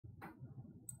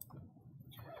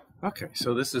Okay,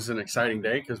 so this is an exciting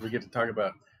day because we get to talk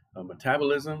about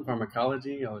metabolism,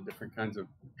 pharmacology, all the different kinds of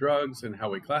drugs and how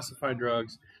we classify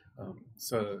drugs.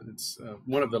 So it's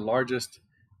one of the largest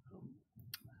um,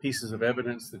 pieces of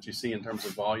evidence that you see in terms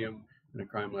of volume in a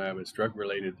crime lab is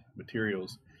drug-related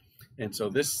materials. And so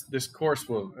this course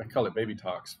I call it baby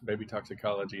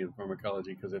toxicology and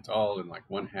pharmacology, because it's all in like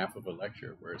one half of a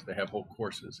lecture, whereas they have whole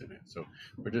courses in it. So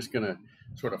we're just going to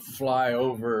sort of fly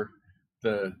over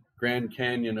the Grand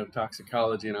Canyon of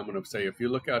toxicology, and I'm going to say, if you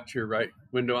look out your right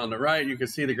window on the right, you can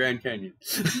see the Grand Canyon.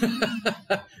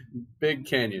 Big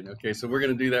canyon. Okay, so we're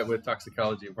going to do that with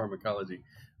toxicology and pharmacology.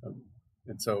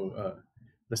 And so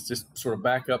let's just sort of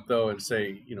back up, though, and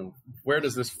say, where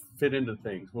does this fit into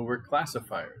things? Well, we're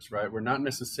classifiers, right? We're not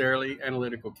necessarily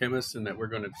analytical chemists in that we're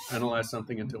going to analyze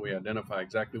something until we identify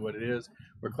exactly what it is.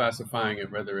 We're classifying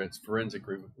it whether it's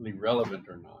forensically relevant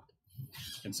or not.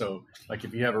 And so, like,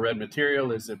 if you have a red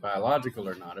material, is it biological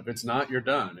or not? If it's not, you're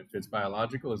done. If it's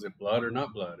biological, is it blood or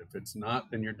not blood? If it's not,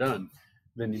 then you're done.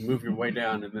 Then you move your way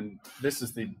down. And then this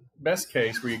is the best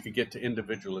case where you could get to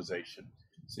individualization.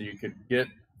 So you could get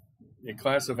it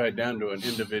classified down to an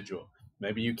individual.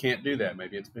 Maybe you can't do that.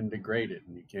 Maybe it's been degraded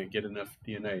and you can't get enough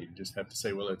DNA. You just have to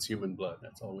say, well, it's human blood.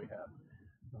 That's all we have.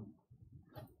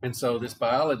 And so this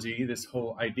biology, this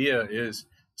whole idea is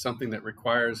something that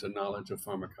requires a knowledge of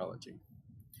pharmacology.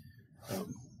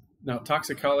 Now,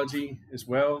 toxicology as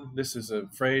well, this is a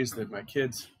phrase that my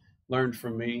kids learned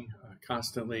from me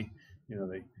constantly.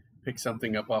 They pick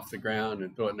something up off the ground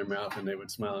and throw it in their mouth, and they would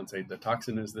smile and say, the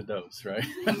toxin is the dose, right?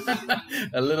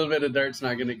 A little bit of dirt's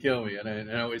not going to kill me.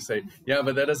 And I always say, yeah,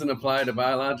 but that doesn't apply to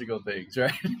biological things,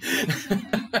 right?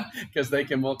 Because they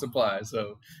can multiply.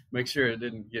 So make sure it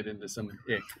didn't get into some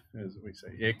ick, as we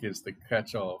say. Ick is the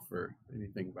catch-all for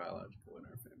anything biological in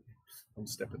our family. Don't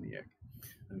step in the ick.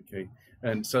 Okay.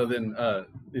 And so then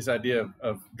this idea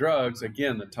of drugs,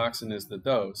 again, the toxin is the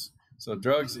dose. So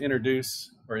drugs introduce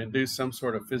or induce some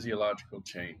sort of physiological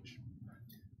change.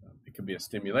 It could be a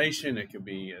stimulation, it could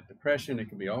be a depression, it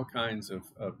could be all kinds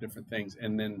of different things.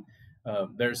 And then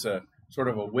there's a sort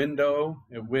of a window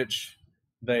at which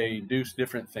they do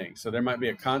different things. So there might be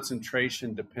a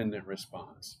concentration-dependent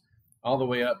response, all the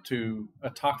way up to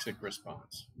a toxic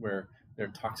response, where they're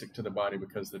toxic to the body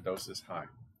because the dose is high.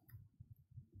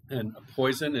 And a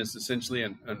poison is essentially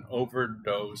an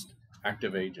overdosed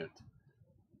active agent.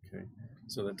 Okay,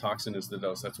 so the toxin is the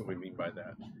dose. That's what we mean by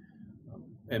that.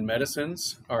 And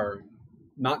medicines are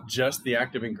not just the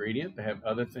active ingredient. They have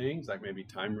other things like maybe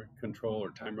time control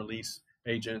or time release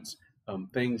agents,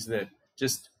 things that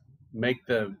just make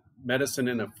the medicine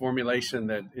in a formulation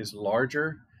that is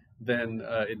larger than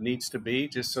it needs to be,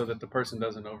 just so that the person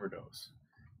doesn't overdose.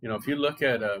 If you look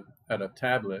at a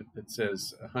tablet that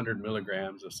says 100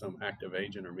 milligrams of some active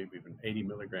agent, or maybe even 80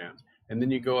 milligrams, and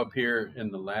then you go up here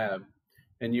in the lab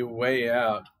and you weigh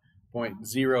out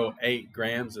 0.08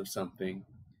 grams of something,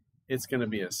 it's going to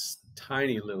be a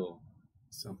tiny little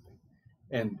something.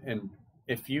 And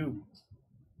if you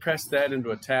press that into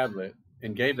a tablet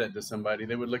and gave that to somebody,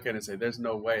 they would look at it and say, there's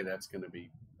no way that's going to be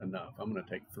enough. I'm going to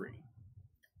take 3.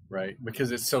 Right?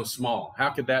 Because it's so small. How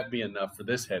could that be enough for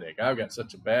this headache? I've got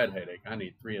such a bad headache. I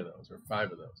need 3 of those or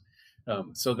 5 of those.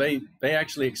 So they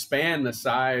actually expand the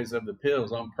size of the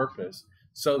pills on purpose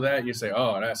so that you say,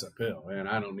 oh, that's a pill, and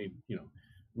I don't need,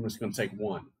 I'm just going to take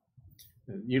 1.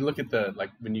 You look at like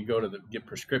when you go to get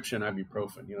prescription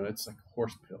ibuprofen, it's like a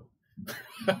horse pill.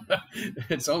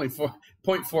 It's only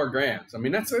 0.4 grams. I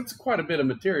mean, that's quite a bit of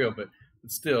material, but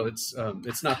still, it's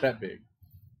not that big.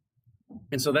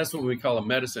 And so that's what we call a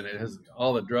medicine. It has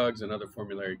all the drugs and other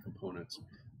formulary components.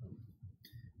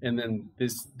 And then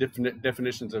these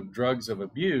definitions of drugs of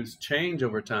abuse change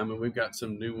over time, and we've got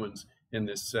some new ones in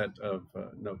this set of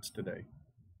notes today.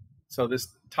 So this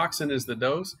toxin is the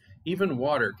dose. Even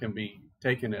water can be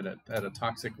taken at a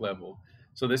toxic level.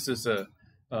 So this is a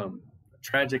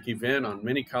tragic event on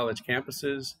many college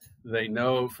campuses. They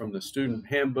know from the student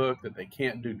handbook that they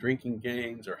can't do drinking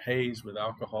games or haze with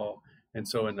alcohol. And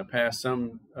so in the past,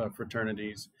 some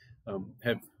fraternities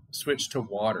have switched to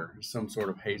water, some sort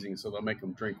of hazing. So they'll make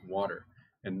them drink water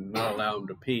and not allow them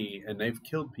to pee. And they've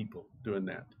killed people doing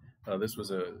that. This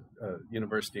was a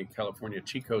University of California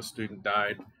Chico student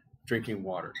died drinking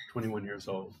water, 21 years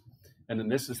old. And then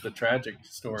this is the tragic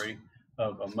story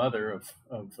of a mother of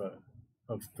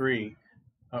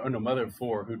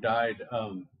 4 who died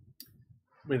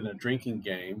in a drinking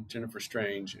game, Jennifer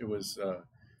Strange. It was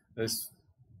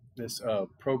this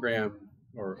program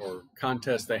or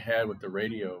contest they had with the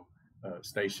radio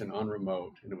station on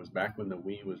remote, and it was back when the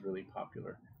Wii was really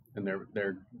popular. And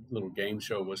their little game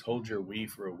show was Hold Your Wii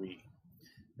for a Wii.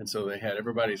 And so they had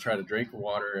everybody try to drink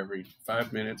water every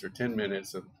 5 minutes or 10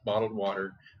 minutes of bottled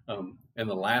water. And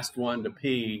the last one to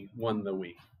pee won the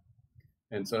week.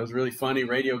 And so it was a really funny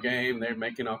radio game. They're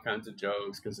making all kinds of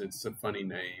jokes because it's a funny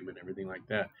name and everything like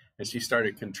that. And she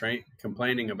started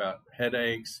complaining about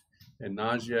headaches and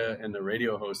nausea. And the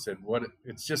radio host said, "What?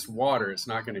 It's just water. It's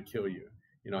not going to kill you.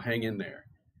 You know, hang in there."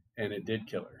 And it did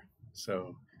kill her.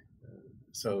 So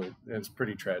it's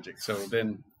pretty tragic. So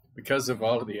then, because of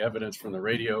all of the evidence from the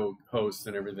radio hosts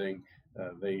and everything,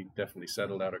 they definitely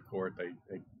settled out of court. They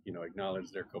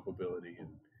acknowledged their culpability, and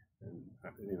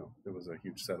it was a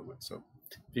huge settlement. So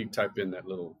if you type in that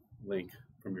little link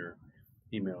from your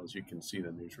emails, you can see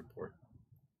the news report.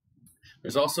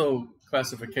 There's also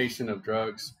classification of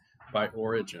drugs by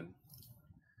origin.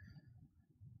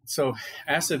 So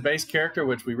acid-base character,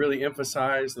 which we really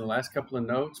emphasized in the last couple of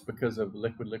notes because of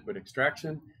liquid-liquid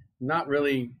extraction, not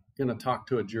really going to talk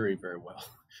to a jury very well,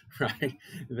 right?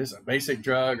 If it's a basic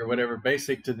drug or whatever,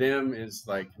 basic to them is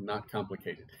like not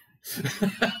complicated.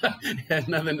 It has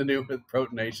nothing to do with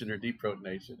protonation or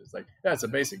deprotonation. It's like, yeah, it's a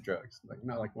basic drug. It's like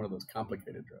not like one of those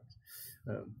complicated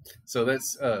drugs. So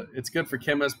that's it's good for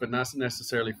chemists, but not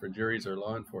necessarily for juries or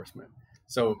law enforcement.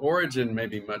 So origin may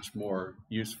be much more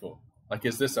useful. Like,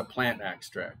 is this a plant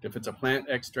extract? If it's a plant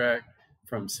extract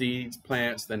from seeds,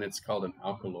 plants, then it's called an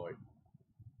alkaloid.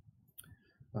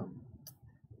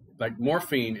 Like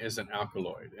morphine is an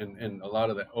alkaloid, and a lot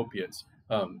of the opiates.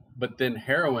 But then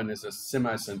heroin is a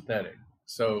semi-synthetic.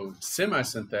 So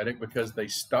semi-synthetic because they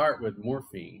start with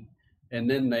morphine, and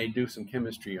then they do some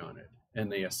chemistry on it,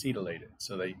 and they acetylate it.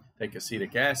 So they take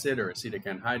acetic acid or acetic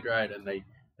anhydride, and they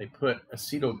put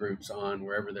acetyl groups on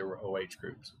wherever there were OH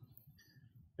groups.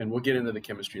 And we'll get into the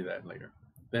chemistry of that later.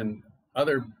 Then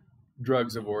other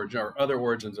drugs of origin or other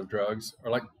origins of drugs are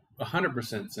like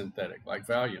 100% synthetic, like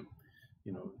Valium,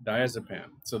 diazepam.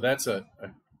 So that's a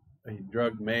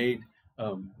drug made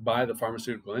by the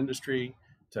pharmaceutical industry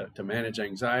to manage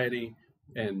anxiety.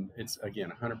 And it's,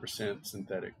 again, 100%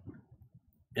 synthetic.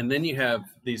 And then you have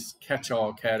these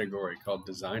catch-all category called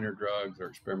designer drugs or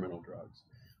experimental drugs,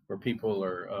 where people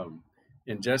are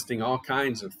ingesting all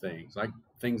kinds of things, like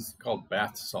things called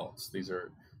bath salts. These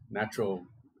are natural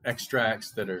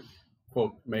extracts that are,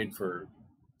 quote, made for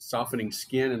softening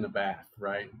skin in the bath,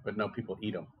 right? But no, people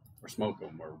eat them or smoke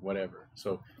them or whatever.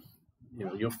 So,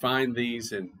 you'll find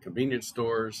these in convenience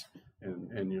stores,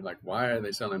 and you're like, why are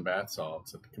they selling bath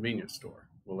salts at the convenience store?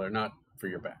 Well, they're not for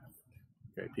your bath.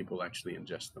 Okay, people actually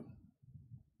ingest them.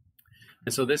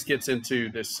 And so this gets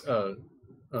into this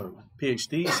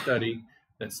PhD study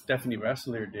that Stephanie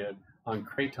Ressler did on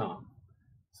kratom.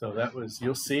 So that was,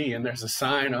 you'll see, and there's a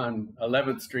sign on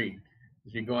 11th Street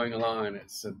as you're going along, and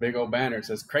it's a big old banner. It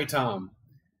says kratom,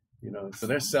 so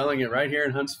they're selling it right here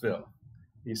in Huntsville.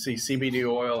 You see CBD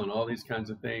oil and all these kinds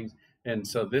of things. And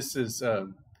so this is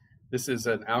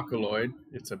an alkaloid.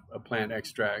 It's a plant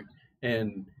extract.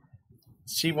 And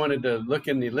she wanted to look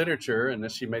in the literature,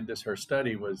 and she made this her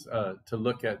study, was to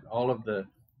look at all of the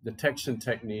detection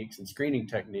techniques and screening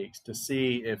techniques to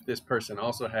see if this person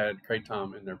also had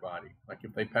kratom in their body. Like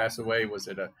if they pass away, was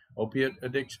it a opiate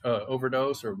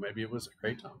overdose, or maybe it was a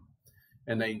kratom?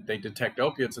 And they detect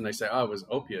opiates, and they say, oh, it was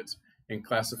opiates, and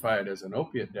classify it as an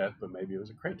opiate death, but maybe it was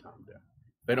a kratom death.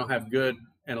 If they don't have good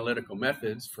analytical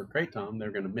methods for kratom,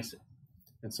 they're going to miss it.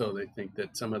 And so they think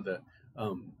that some of the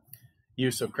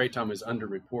use of kratom is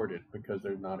underreported because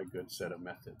there's not a good set of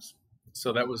methods.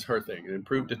 So that was her thing, an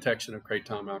improved detection of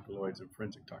kratom alkaloids in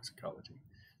forensic toxicology.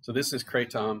 So this is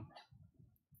kratom.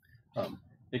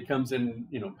 It comes in,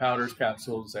 powders,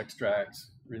 capsules,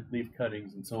 extracts, leaf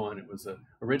cuttings, and so on. It was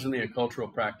originally a cultural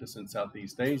practice in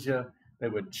Southeast Asia. They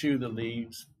would chew the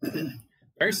leaves,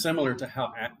 very similar to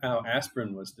how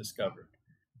aspirin was discovered.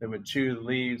 They would chew the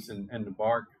leaves and the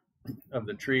bark of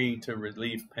the tree to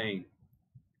relieve pain.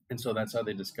 And so that's how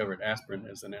they discovered aspirin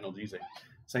as an analgesic.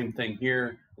 Same thing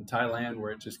here in Thailand,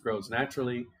 where it just grows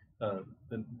naturally.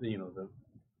 The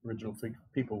original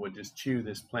people would just chew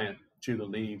this plant, chew the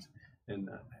leaves, and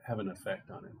have an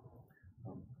effect on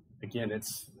it. Again,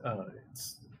 it's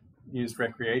used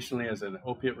recreationally as an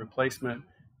opiate replacement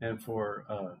and for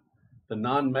the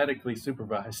non-medically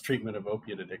supervised treatment of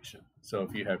opiate addiction. So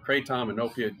if you have kratom and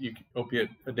opiate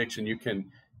addiction, you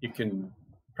can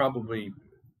probably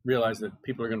realize that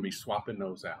people are going to be swapping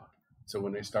those out. So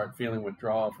when they start feeling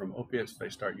withdrawal from opiates, they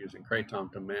start using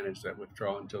kratom to manage that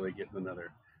withdrawal until they get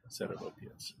another set of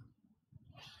opiates.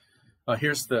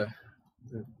 Here's the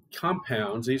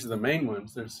compounds. These are the main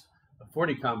ones. There's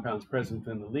 40 compounds present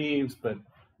in the leaves, but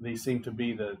these seem to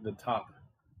be the top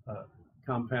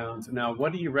compounds. Now,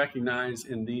 what do you recognize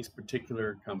in these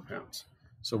particular compounds?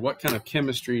 So what kind of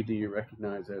chemistry do you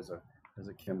recognize as a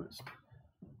chemist?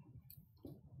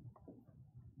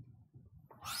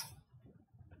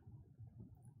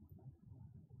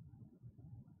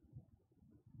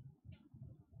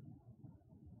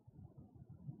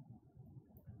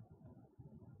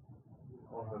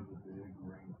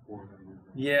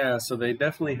 Yeah, so they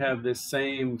definitely have this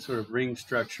same sort of ring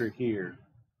structure here,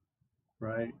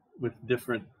 right? With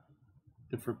different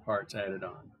parts added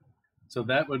on. So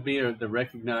that would be the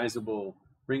recognizable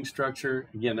ring structure.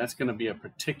 Again, that's going to be a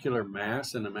particular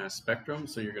mass in a mass spectrum,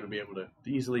 so you're going to be able to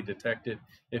easily detect it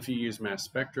if you use mass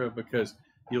spectra, because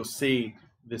you'll see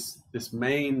this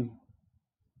main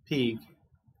peak,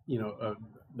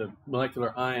 the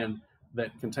molecular ion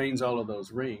that contains all of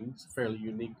those rings, fairly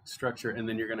unique structure, and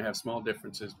then you're going to have small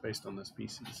differences based on the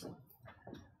species.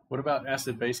 What about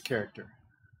acid-base character?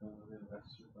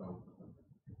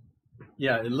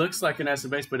 Yeah, it looks like an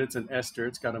acid-base, but it's an ester.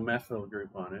 It's got a methyl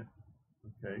group on it.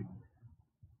 Okay.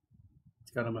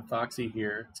 It's got a methoxy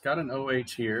here. It's got an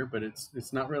OH here, but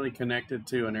it's not really connected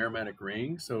to an aromatic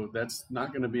ring, so that's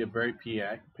not going to be a very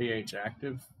pH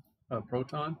active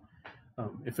proton.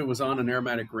 If it was on an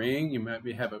aromatic ring, you might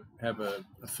have a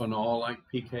phenol like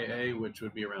pKa, which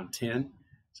would be around 10.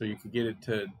 So you could get it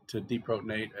to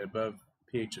deprotonate above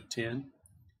pH of 10.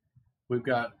 We've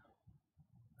got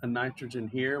a nitrogen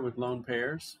here with lone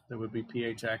pairs that would be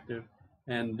pH active.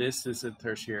 And this is a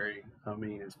tertiary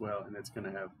amine as well, and it's going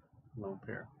to have lone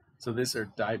pair. So these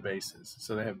are dibases.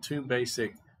 So they have two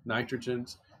basic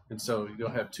nitrogens, and so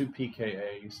you'll have two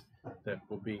pKa's that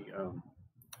will be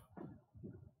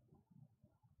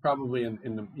probably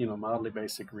in the mildly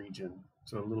basic region,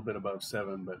 so a little bit above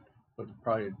 7, but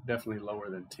probably definitely lower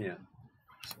than 10.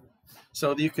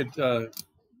 So you could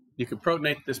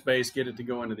protonate this base, get it to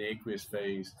go into the aqueous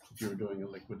phase if you were doing a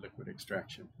liquid-liquid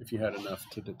extraction, if you had enough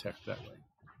to detect that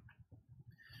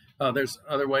way. There's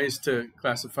other ways to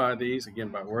classify these, again,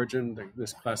 by origin,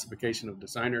 this classification of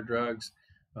designer drugs.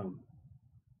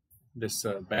 This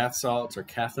bath salts or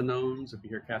cathinones. If you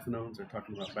hear cathinones, they're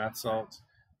talking about bath salts.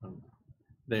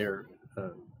 They're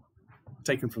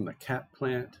taken from the cat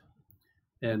plant,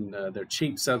 and they're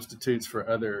cheap substitutes for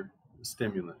other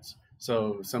stimulants.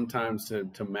 So sometimes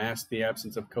to mask the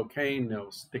absence of cocaine,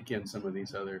 they'll stick in some of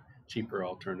these other cheaper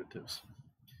alternatives.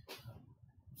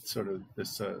 Sort of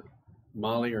this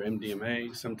Molly or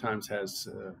MDMA sometimes has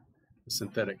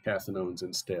synthetic cathinones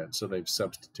instead, so they've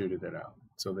substituted it out.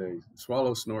 So they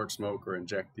swallow, snort, smoke, or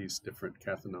inject these different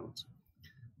cathinones.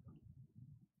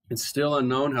 It's still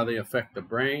unknown how they affect the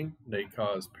brain. They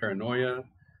cause paranoia,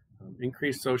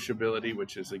 increased sociability,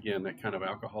 which is, again, that kind of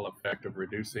alcohol effect of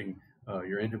reducing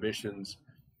your inhibitions,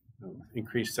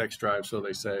 increased sex drive, so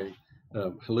they say,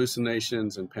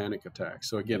 hallucinations and panic attacks.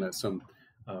 So again, that's some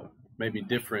maybe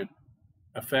different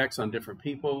effects on different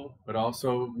people, but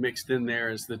also mixed in there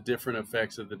is the different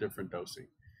effects of the different dosing.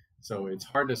 So it's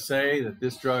hard to say that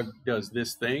this drug does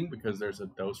this thing because there's a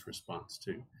dose response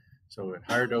too. So at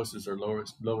higher doses or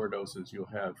lower doses, you'll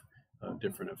have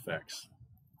different effects.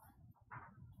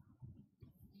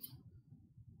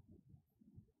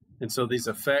 And so these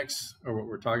effects are what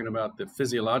we're talking about, the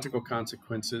physiological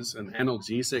consequences. An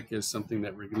analgesic is something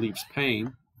that relieves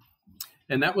pain.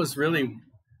 And that was really,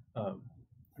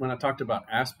 when I talked about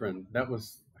aspirin, that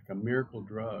was like a miracle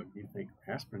drug. You think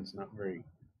aspirin's not very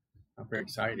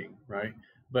exciting, right?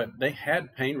 But they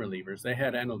had pain relievers. They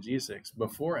had analgesics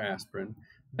before aspirin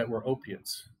that were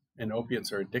opiates, and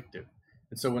opiates are addictive.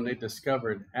 And so when they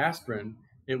discovered aspirin,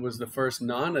 it was the first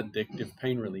non-addictive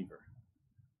pain reliever.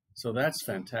 So that's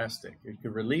fantastic. It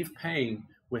can relieve pain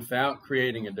without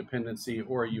creating a dependency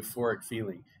or a euphoric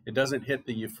feeling. It doesn't hit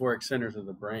the euphoric centers of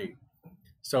the brain.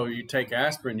 So you take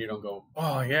aspirin, you don't go,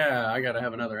 oh yeah, I got to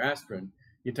have another aspirin.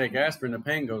 You take aspirin, the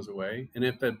pain goes away. And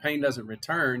if the pain doesn't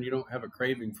return, you don't have a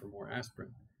craving for more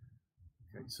aspirin.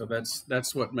 Okay, so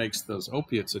that's what makes those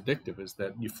opiates addictive, is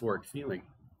that euphoric feeling.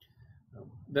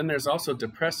 Then there's also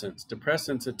depressants.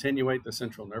 Depressants attenuate the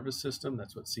central nervous system.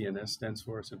 That's what CNS stands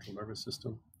for, central nervous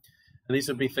system. And these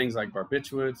would be things like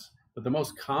barbiturates, but the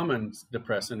most common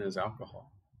depressant is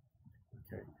alcohol.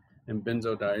 Okay, and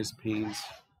benzodiazepines.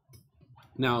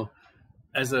 Now,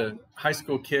 as a high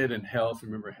school kid in health,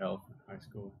 remember health in high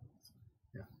school?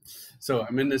 Yeah. So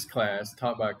I'm in this class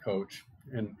taught by a coach,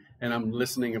 and I'm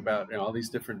listening about all these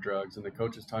different drugs, and the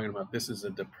coach is talking about this is a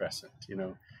depressant,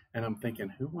 and I'm thinking,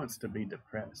 who wants to be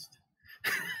depressed?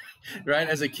 Right?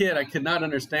 As a kid, I could not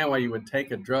understand why you would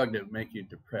take a drug that would make you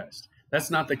depressed. That's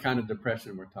not the kind of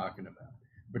depression we're talking about.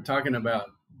 We're talking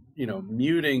about,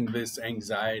 muting this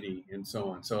anxiety and so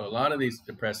on. So a lot of these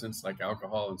depressants, like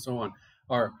alcohol and so on,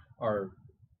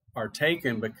 are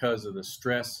taken because of the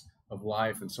stress of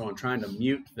life and so on, trying to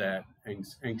mute that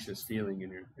anxious feeling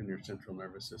in your central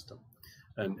nervous system.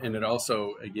 And it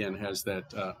also, again, has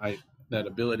that that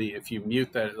ability. If you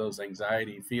mute those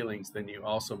anxiety feelings, then you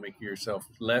also make yourself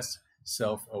less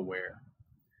self-aware.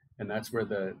 And that's where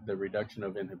the reduction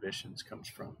of inhibitions comes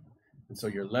from. And so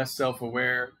you're less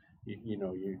self-aware.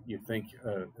 You think,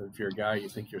 if you're a guy, you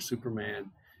think you're Superman.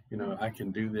 I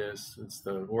can do this. It's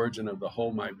the origin of the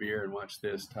hold my beer and watch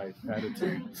this type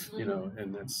attitude,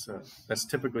 and that's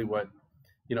typically what,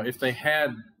 if they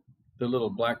had the little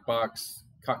black box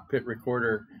cockpit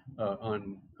recorder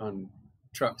on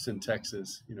trucks in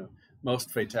Texas,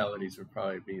 most fatalities would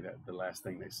probably be that the last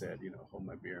thing they said, hold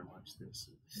my beer and watch this.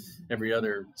 Every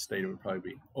other state, it would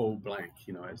probably be, oh, blank,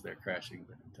 as they're crashing,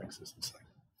 but in Texas, it's like,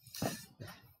 yeah.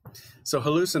 So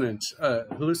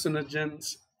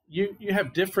hallucinogens, you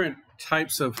have different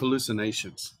types of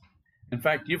hallucinations. In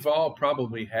fact, you've all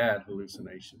probably had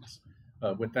hallucinations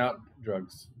without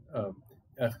drugs. A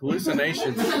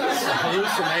hallucination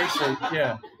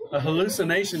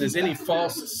is any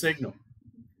false signal,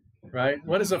 right?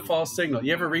 What is a false signal?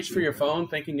 You ever reach for your phone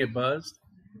thinking it buzzed?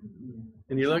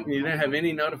 And you look and you didn't have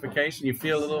any notification, you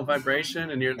feel a little vibration,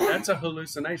 and that's a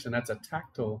hallucination. That's a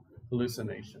tactile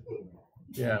hallucination.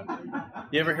 Yeah.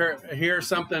 You ever hear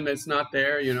something that's not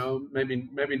there,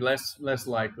 maybe less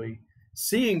likely.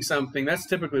 Seeing something, that's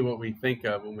typically what we think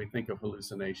of when we think of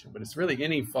hallucination, but it's really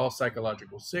any false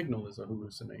psychological signal is a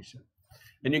hallucination.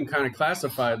 And you can kind of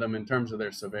classify them in terms of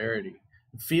their severity.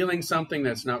 Feeling something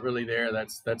that's not really there,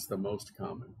 that's the most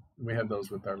common. We have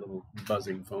those with our little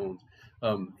buzzing phones.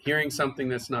 Hearing something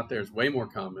that's not there is way more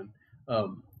common.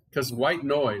 Because white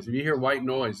noise, if you hear white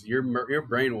noise, your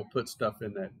brain will put stuff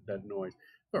in that noise.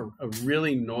 A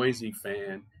really noisy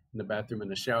fan in the bathroom and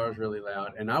the shower is really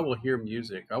loud, and I will hear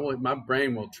music. My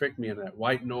brain will trick me in that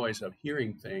white noise of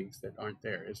hearing things that aren't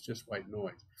there. It's just white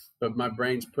noise. But my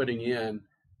brain's putting in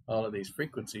all of these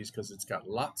frequencies because it's got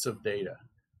lots of data,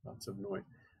 lots of noise.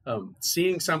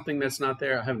 Seeing something that's not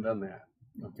there, I haven't done that.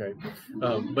 Okay.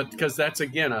 But because that's,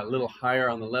 again, a little higher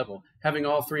on the level. Having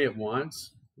all three at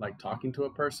once, like talking to a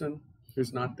person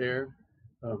who's not there,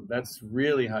 that's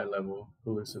really high level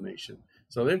hallucination.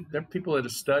 So there are people that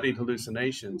have studied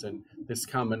hallucinations and this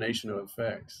combination of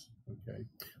effects. Okay,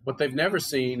 what they've never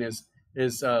seen is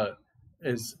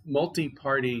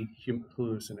multi-party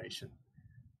hallucination.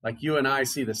 Like you and I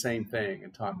see the same thing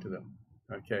and talk to them.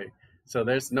 Okay, so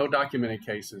there's no documented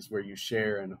cases where you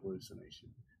share in a hallucination.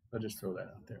 I'll just throw that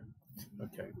out there.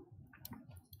 Okay.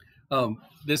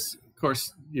 This, of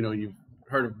course, you've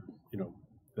heard of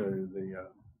the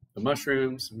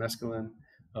mushrooms, mescaline,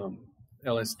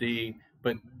 LSD.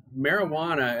 But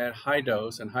marijuana at high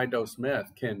dose and high dose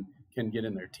meth can get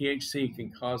in there. THC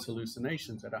can cause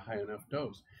hallucinations at a high enough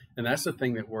dose. And that's the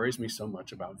thing that worries me so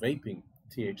much about vaping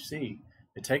THC.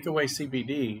 They take away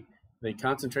CBD, they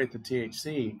concentrate the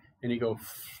THC, and you go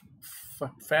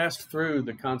fast through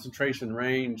the concentration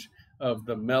range of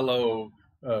the mellow,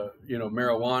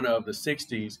 marijuana of the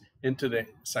 60s into the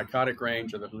psychotic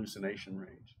range or the hallucination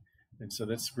range. And so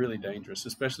that's really dangerous,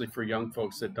 especially for young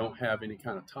folks that don't have any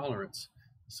kind of tolerance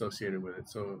associated with it.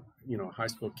 So, a high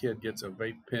school kid gets a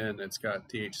vape pen that's got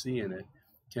THC in it,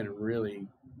 can really,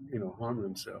 harm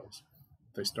themselves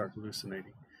if they start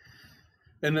hallucinating.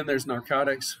 And then there's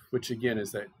narcotics, which again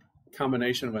is that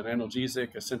combination of an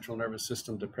analgesic, a central nervous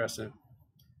system depressant.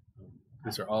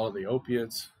 These are all of the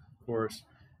opiates, of course,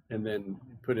 and then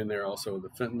put in there also the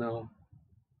fentanyl.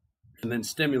 And then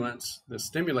stimulants that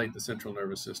stimulate the central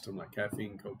nervous system, like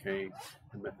caffeine, cocaine,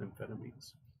 and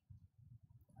methamphetamines.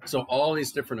 So all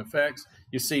these different effects,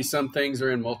 you see some things are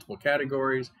in multiple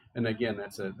categories. And again,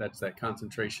 that's that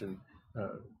concentration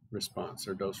response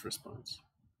or dose response.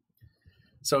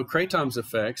 So Kratom's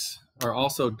effects are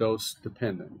also dose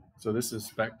dependent. So this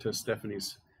is back to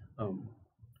Stephanie's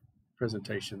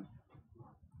presentation,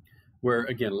 where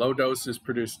again, low doses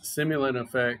produce a stimulant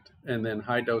effect, and then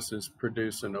high doses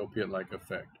produce an opiate-like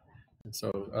effect. And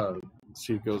so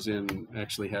she goes in,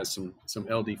 actually has some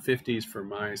LD50s for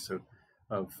mice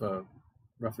of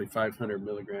roughly 500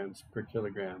 milligrams per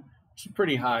kilogram. It's a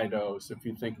pretty high dose if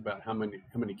you think about how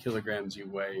many kilograms you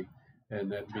weigh,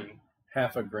 and that'd be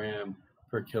half a gram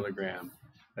per kilogram.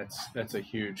 That's a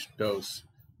huge dose.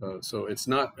 So it's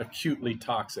not acutely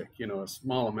toxic. A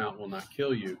small amount will not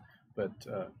kill you, but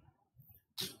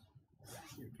if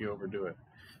you overdo it.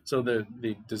 So the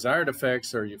desired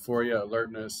effects are euphoria,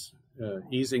 alertness,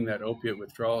 easing that opiate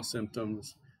withdrawal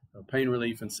symptoms, pain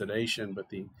relief and sedation, but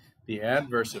the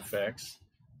adverse effects,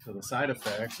 so the side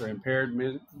effects are impaired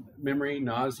memory,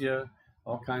 nausea,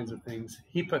 all kinds of things.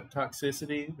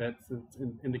 Hepatotoxicity, that's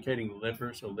indicating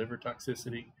liver, so liver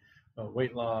toxicity,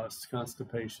 weight loss,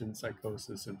 constipation,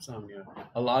 psychosis, insomnia,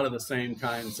 a lot of the same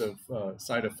kinds of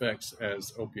side effects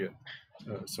as opiate.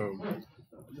 So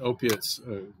opiates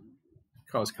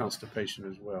cause constipation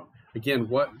as well. Again,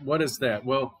 what is that?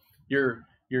 Well, your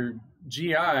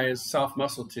GI is soft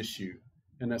muscle tissue,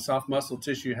 and that soft muscle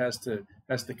tissue has to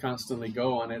constantly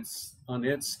go on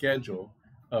its schedule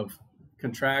of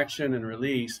contraction and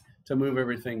release to move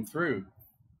everything through.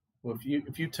 Well,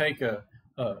 if you take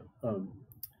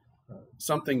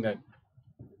something that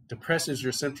depresses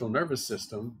your central nervous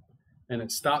system and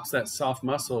it stops that soft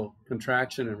muscle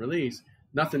contraction and release,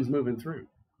 nothing's moving through.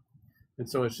 And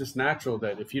so it's just natural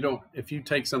that if you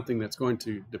take something that's going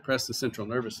to depress the central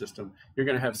nervous system, you're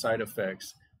going to have side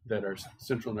effects that are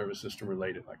central nervous system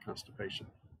related, like constipation.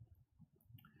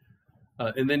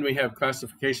 And then we have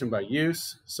classification by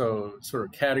use. So sort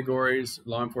of categories,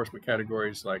 law enforcement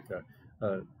categories like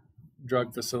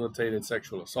drug facilitated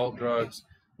sexual assault drugs,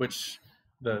 which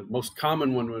the most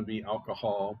common one would be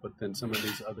alcohol, but then some of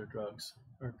these other drugs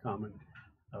are common.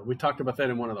 We talked about that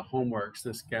in one of the homeworks.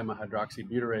 This gamma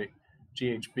hydroxybutyrate,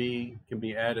 GHB, can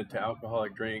be added to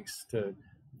alcoholic drinks to,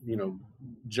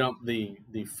 jump the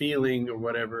feeling or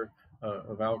whatever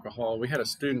of alcohol. We had a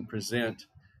student present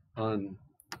on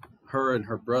her and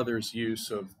her brother's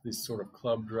use of these sort of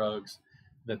club drugs,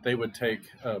 that they would take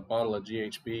a bottle of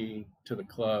GHB to the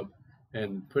club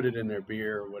and put it in their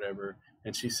beer or whatever.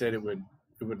 And she said it would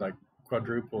like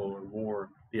quadruple or more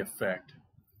the effect.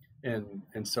 And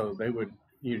so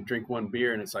you drink one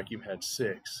beer and it's like you've had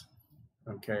 6.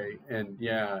 Okay. And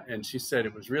and she said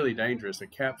it was really dangerous. A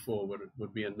capful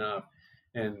would be enough.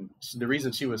 And the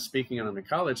reason she was speaking on the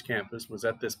college campus was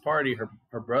at this party,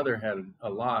 her brother had a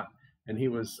lot, and he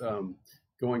was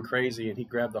going crazy, and he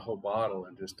grabbed the whole bottle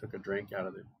and just took a drink out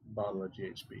of the bottle of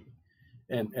GHB.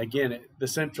 And again, the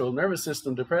central nervous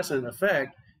system depressant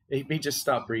effect, he just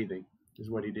stopped breathing is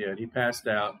what he did. He passed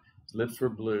out, his lips were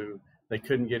blue, they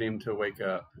couldn't get him to wake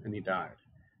up, and he died.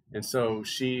 And so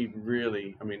she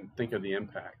really, think of the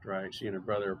impact, right? She and her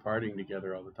brother are partying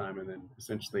together all the time, and then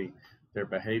essentially their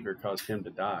behavior caused him to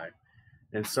die.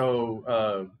 And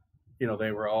so,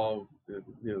 they were all,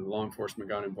 law enforcement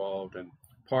got involved, and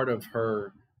part of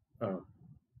her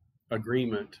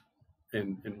agreement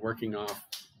in working off,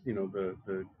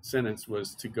 the sentence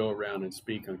was to go around and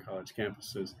speak on college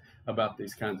campuses about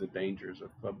these kinds of dangers of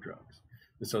club drugs.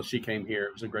 And so she came here.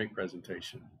 It was a great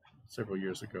presentation several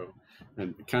years ago,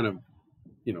 and it kind of,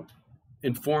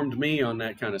 informed me on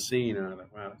that kind of scene. And I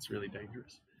thought, wow, it's really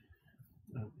dangerous.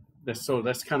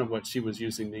 That's kind of what she was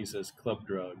using these as club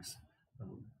drugs.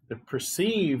 They're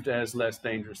perceived as less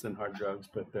dangerous than hard drugs,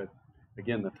 but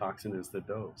again, the toxin is the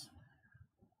dose.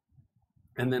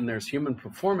 And then there's human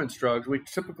performance drugs. We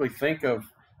typically think of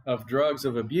drugs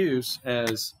of abuse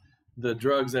as the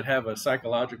drugs that have a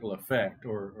psychological effect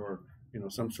or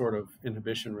some sort of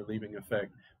inhibition relieving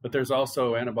effect. But there's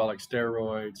also anabolic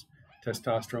steroids,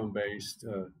 testosterone-based,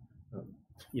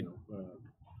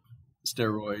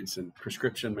 steroids and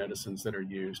prescription medicines that are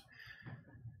used.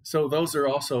 So those are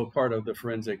also part of the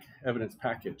forensic evidence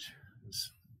package.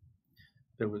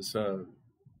 There was,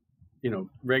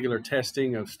 regular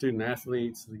testing of student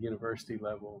athletes at the university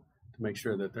level to make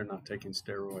sure that they're not taking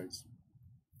steroids.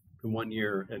 In 1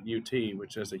 year at UT,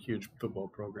 which has a huge football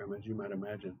program, as you might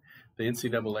imagine, the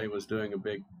NCAA was doing a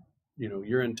big,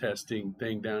 urine testing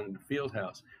thing down in the field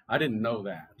house. I didn't know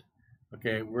that.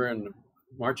 Okay, we're in the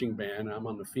marching band, I'm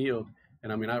on the field,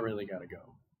 and I really got to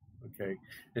go. Okay,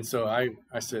 and so I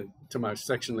said to my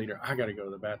section leader, I got to go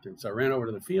to the bathroom. So I ran over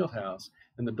to the field house,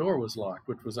 and the door was locked,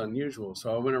 which was unusual.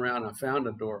 So I went around and I found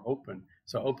a door open.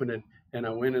 So I opened it, and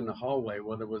I went in the hallway.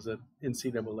 Well, there was an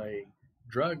NCAA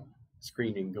drug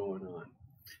screening going on.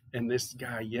 And this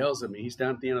guy yells at me. He's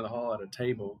down at the end of the hall at a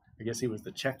table. I guess he was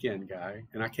the check-in guy.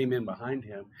 And I came in behind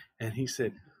him, and he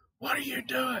said, "What are you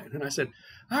doing?" And I said,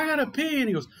 "I got to pee." And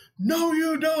he goes, "No,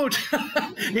 you don't."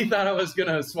 He thought I was going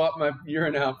to swap my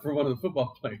urine out for one of the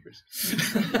football players,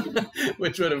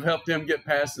 which would have helped him get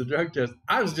past the drug test.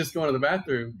 I was just going to the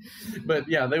bathroom. But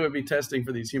yeah, they would be testing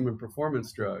for these human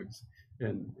performance drugs.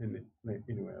 And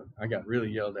anyway, I got really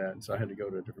yelled at, and so I had to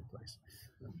go to a different place.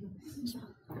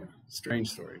 Yeah, strange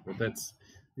story, but that's,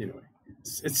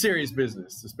 it's serious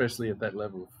business, especially at that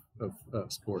level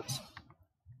of sports.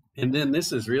 And then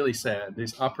this is really sad,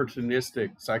 these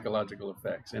opportunistic psychological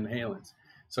effects, inhalants.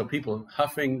 So people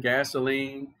huffing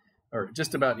gasoline or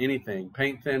just about anything,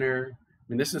 paint thinner.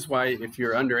 This is why if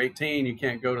you're under 18, you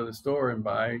can't go to the store and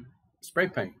buy spray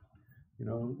paint.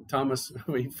 Thomas,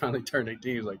 when he finally turned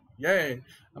 18, he was like, "Yay,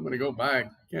 I'm going to go buy a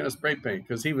can of spray paint,"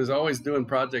 because he was always doing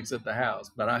projects at the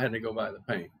house, but I had to go buy the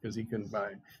paint because he couldn't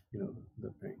buy,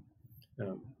 the paint.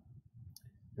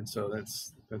 And so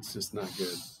that's just not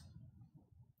good.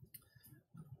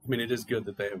 I mean, it is good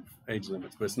that they have age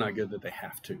limits, but it's not good that they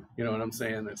have to. You know what I'm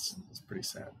saying? That's pretty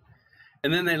sad.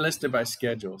 And then they list it by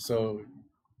schedule. So,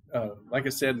 like I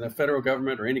said, in the federal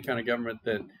government or any kind of government,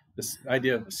 that this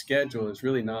idea of a schedule is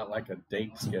really not like a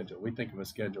date schedule. We think of a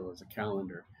schedule as a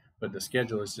calendar, but the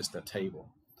schedule is just a table.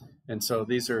 And so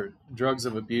these are drugs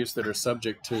of abuse that are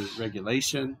subject to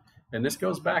regulation. And this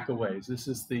goes back a ways. This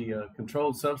is the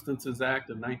Controlled Substances Act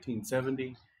of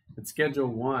 1970. It's Schedule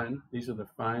 1. These are the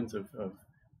fines of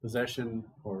possession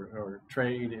or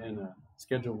trade in a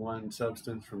Schedule 1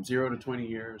 substance from 0 to 20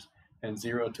 years and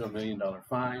 0 to $1 million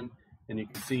fine. And you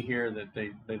can see here that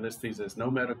they list these as no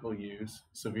medical use,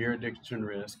 severe addiction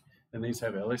risk, and these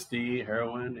have LSD,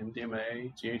 heroin,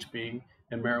 MDMA, GHB,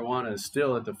 and marijuana is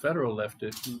still at the federal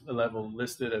level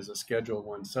listed as a Schedule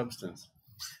 1 substance,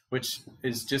 which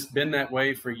has just been that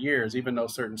way for years, even though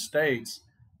certain states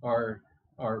are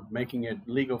making it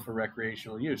legal for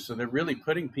recreational use. So they're really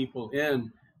putting people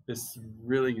in this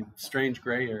really strange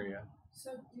gray area.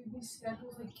 So do these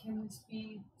schedules, like, can this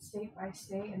be state by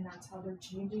state, and that's how they're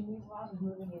changing these laws and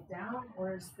moving it down,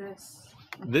 or is this?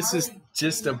 This is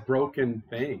just a broken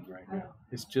thing right now.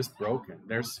 It's just broken.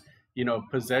 There's,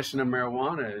 possession of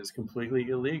marijuana is completely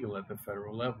illegal at the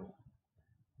federal level,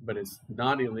 but it's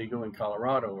not illegal in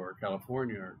Colorado or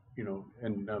California, or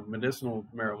and medicinal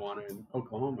marijuana in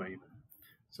Oklahoma even.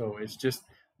 So it's just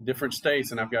different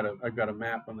states, and I've got a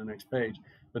map on the next page.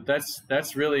 But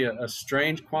that's really a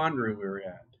strange quandary we're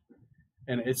at,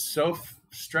 and it's so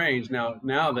strange now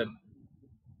that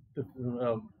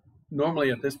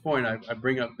normally at this point I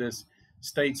bring up this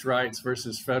states' rights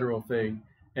versus federal thing,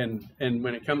 and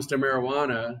when it comes to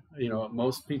marijuana,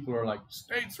 most people are like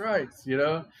states' rights,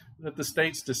 let the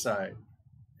states decide,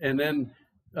 and then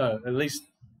at least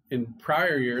in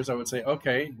prior years I would say,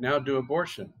 okay, now do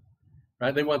abortion.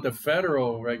 Right? They want the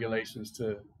federal regulations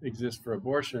to exist for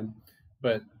abortion,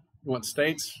 but want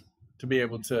states to be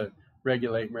able to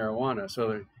regulate marijuana.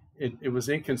 So it was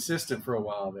inconsistent for a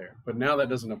while there. But now that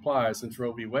doesn't apply since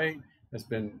Roe v. Wade has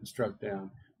been struck down.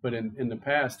 But in the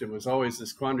past, it was always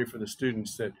this quandary for the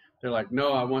students that they're like,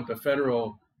 no, I want the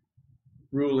federal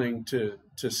ruling to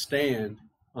stand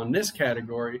on this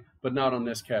category, but not on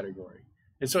this category.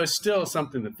 And so it's still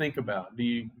something to think about. Do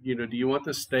you want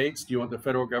the states, do you want the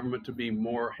federal government to be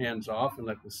more hands-off and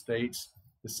let the states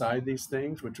decide these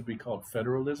things, which would be called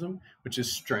federalism, which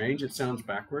is strange. It sounds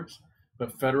backwards.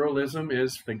 But federalism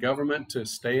is the government to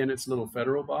stay in its little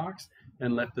federal box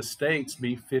and let the states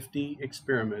be 50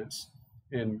 experiments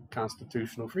in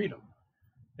constitutional freedom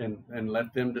and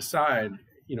let them decide,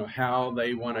 how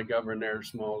they want to govern their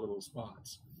small little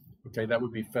spots. Okay, that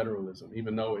would be federalism,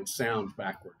 even though it sounds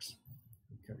backwards.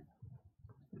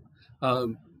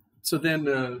 So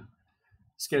then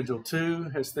Schedule 2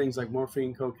 has things like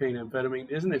morphine, cocaine, amphetamine.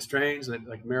 Isn't it strange that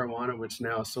like marijuana, which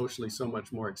now is socially so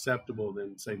much more acceptable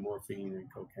than, say, morphine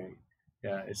and cocaine?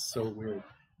 Yeah, it's so weird.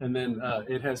 And then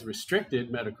it has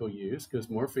restricted medical use because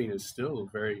morphine is still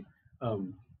very,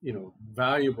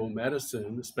 valuable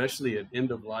medicine, especially at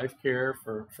end-of-life care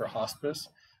for hospice.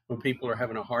 When people are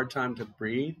having a hard time to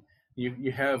breathe,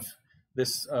 you have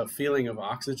this feeling of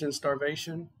oxygen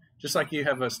starvation. Just like you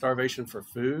have a starvation for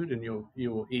food, and you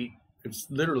will eat, it's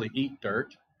literally eat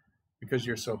dirt because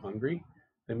you're so hungry.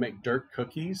 They make dirt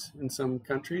cookies in some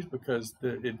countries because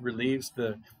it relieves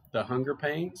the hunger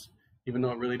pains, even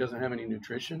though it really doesn't have any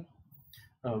nutrition.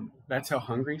 That's how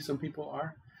hungry some people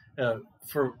are.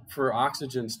 For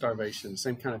oxygen starvation,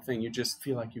 same kind of thing. You just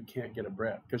feel like you can't get a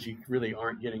breath because you really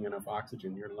aren't getting enough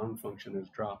oxygen. Your lung function has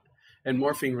dropped. And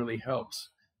morphine really helps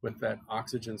with that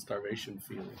oxygen starvation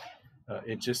feeling.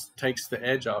 It just takes the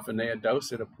edge off, and they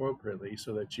dose it appropriately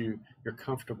so that you're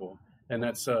comfortable. And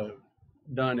that's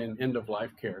done in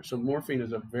end-of-life care. So morphine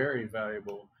is a very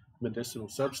valuable medicinal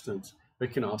substance,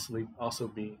 but can also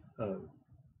be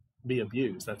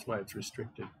abused. That's why it's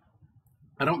restricted.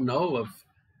 I don't know of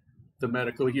the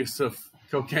medical use of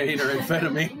cocaine or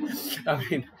amphetamine. I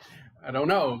mean, I don't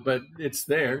know, but it's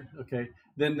there. Okay.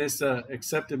 Then this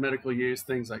accepted medical use,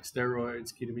 things like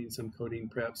steroids, ketamine, some codeine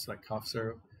preps like cough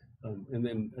syrup. And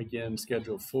then again,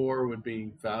 Schedule 4 would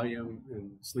be Valium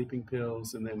and sleeping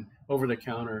pills. And then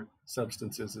over-the-counter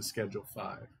substances is Schedule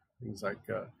 5, things like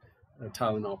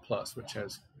Tylenol Plus, which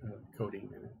has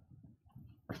codeine in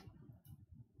it.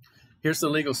 Here's the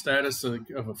legal status of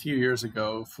a few years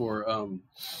ago for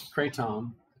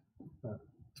Kratom,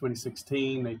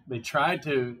 2016. They tried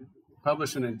to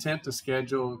publish an intent to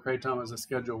schedule Kratom as a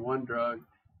Schedule 1 drug,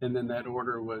 and then that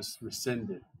order was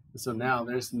rescinded. So now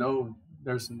there's no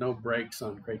brakes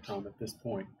on Kratom at this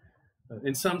point.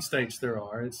 In some states there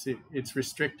are. It's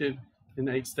restricted in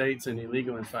 8 states and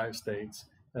illegal in 5 states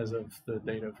as of the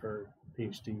date of her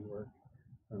PhD work.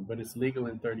 But it's legal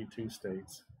in 32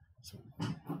 states. So,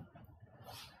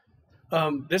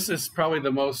 this is probably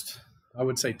the most, I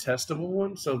would say, testable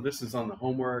one. So this is on the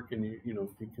homework, and you know,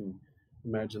 you can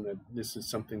imagine that this is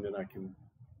something that I can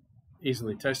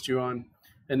easily test you on.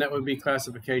 And that would be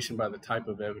classification by the type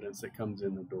of evidence that comes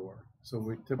in the door. So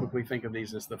we typically think of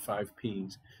these as the 5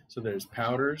 Ps. So there's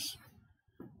powders.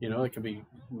 You know, it could be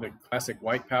the classic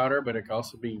white powder, but it could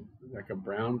also be like a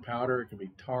brown powder. It could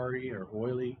be tarry or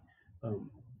oily.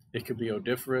 It could be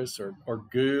odoriferous or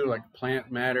goo, like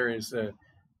plant matter is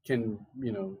can,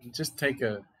 you know, just take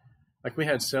like we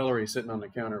had celery sitting on the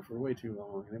counter for way too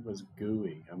long and it was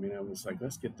gooey. I mean, I was like,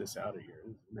 let's get this out of here.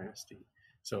 It's nasty.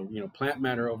 So, you know, plant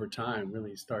matter over time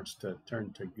really starts to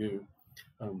turn to goo.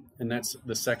 And that's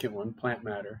the second one, plant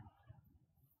matter,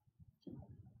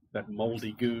 that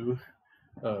moldy goo.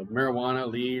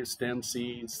 Marijuana, leaves, stem,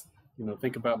 seeds. You know,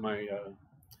 think about my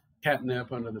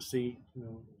catnip under the seat. You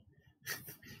know,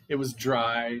 it was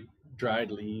dried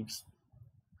leaves.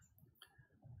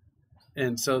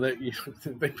 And so that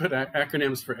they put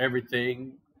acronyms for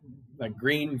everything, like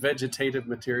green vegetative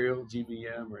material,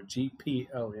 GVM, or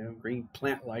GPLM, green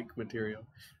plant-like material.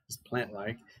 It's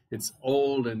plant-like. It's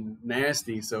old and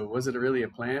nasty, so was it really a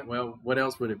plant? Well, what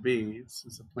else would it be?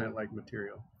 It's a plant-like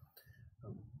material.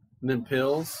 And then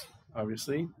pills,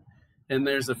 obviously. And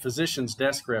there's a physician's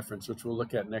desk reference, which we'll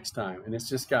look at next time. And it's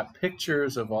just got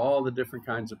pictures of all the different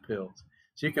kinds of pills.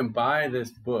 So you can buy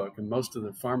this book, and most of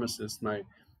the pharmacists, my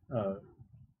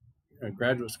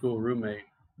graduate school roommate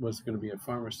was going to be a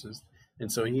pharmacist.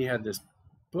 And so he had this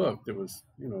book that was,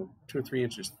 you know, 2 or 3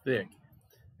 inches thick.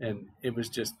 And it was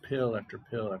just pill after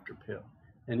pill after pill.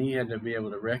 And he had to be able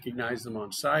to recognize them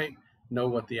on site, know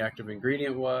what the active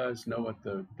ingredient was, know what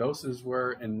the doses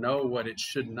were, and know what it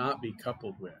should not be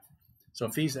coupled with. So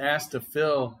if he's asked to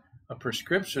fill a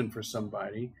prescription for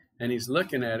somebody and he's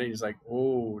looking at it, he's like,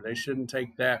 oh, they shouldn't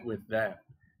take that with that.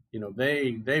 You know,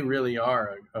 they really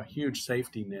are a huge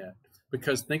safety net,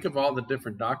 because think of all the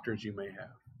different doctors you may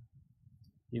have.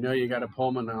 You know, you got a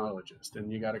pulmonologist, and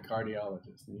you got a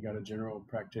cardiologist, and you got a general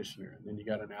practitioner, and then you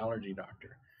got an allergy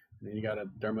doctor, and then you got a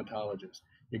dermatologist.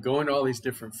 You go into all these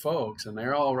different folks, and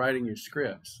they're all writing you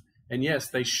scripts. And yes,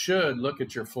 they should look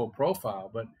at your full profile,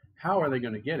 but how are they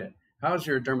going to get it? How's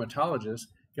your dermatologist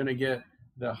going to get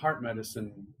the heart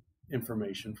medicine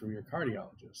information from your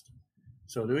cardiologist?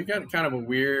 So we got kind of a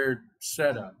weird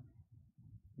setup.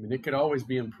 I mean, it could always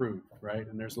be improved, right?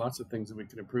 And there's lots of things that we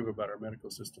can improve about our medical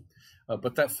system.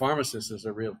 But that pharmacist is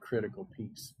a real critical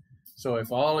piece. So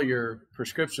if all of your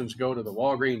prescriptions go to the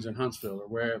Walgreens in Huntsville or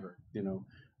wherever, you know,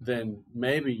 then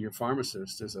maybe your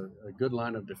pharmacist is a good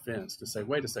line of defense to say,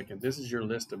 wait a second, this is your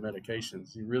list of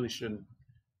medications. You really shouldn't,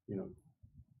 you know,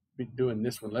 be doing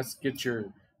this one. Let's get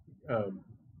your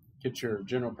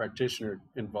general practitioner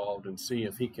involved and see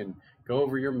if he can go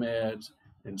over your meds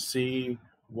and see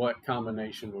what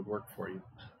combination would work for you.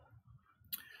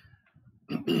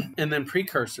 And then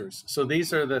precursors. So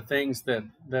these are the things that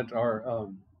are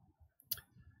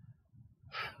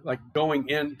like going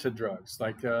into drugs.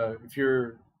 Like if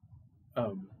you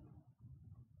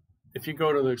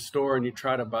go to the store and you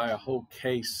try to buy a whole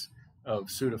case of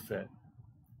Sudafed,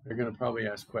 they're going to probably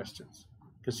ask questions,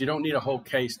 because you don't need a whole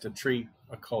case to treat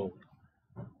a cold.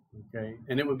 Okay,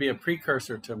 and it would be a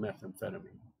precursor to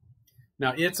methamphetamine.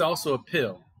 Now, it's also a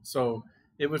pill, so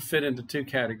it would fit into 2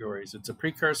 categories. It's a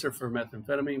precursor for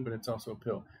methamphetamine, but it's also a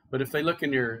pill. But if they look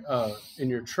in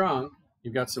your trunk,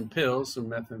 you've got some pills, some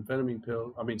methamphetamine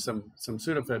pills, some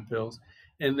Sudafed pills,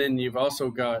 and then you've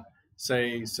also got,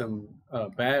 say, some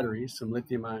batteries, some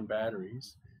lithium-ion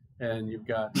batteries, and you've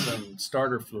got some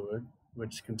starter fluid,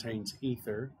 which contains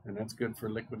ether, and that's good for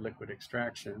liquid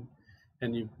extraction.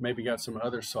 And you've maybe got some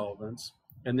other solvents.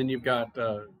 And then you've got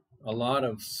a lot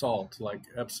of salt, like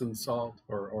Epsom salt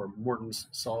or Morton's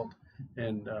salt.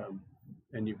 And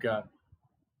you've got,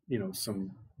 you know,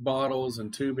 some bottles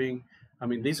and tubing. I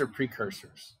mean, these are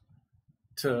precursors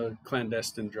to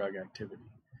clandestine drug activity.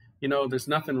 You know, there's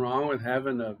nothing wrong with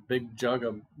having a big jug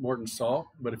of Morton's salt,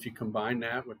 but if you combine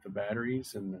that with the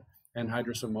batteries and the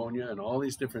anhydrous ammonia and all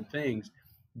these different things,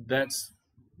 that's,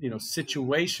 you know,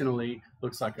 situationally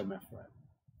looks like a meth lab.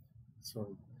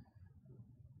 So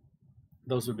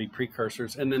those would be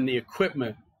precursors. And then the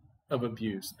equipment of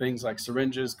abuse, things like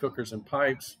syringes, cookers, and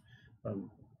pipes,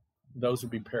 those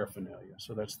would be paraphernalia.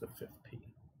 So that's the 5th P.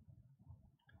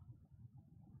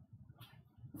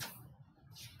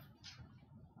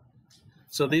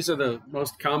 So these are the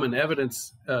most common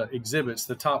evidence exhibits.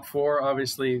 The top 4,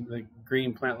 obviously, the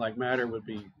green plant-like matter would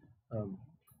be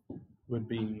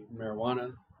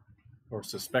marijuana. or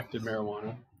suspected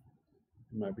marijuana.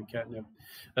 It might be catnip.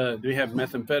 We have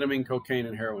methamphetamine, cocaine,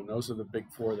 and heroin. Those are the big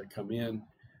four that come in.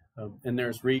 And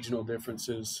there's regional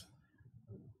differences.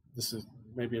 This is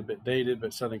maybe a bit dated,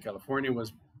 but Southern California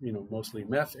was, mostly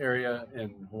meth area,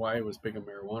 and Hawaii was big on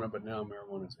marijuana, but now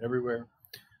marijuana is everywhere.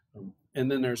 And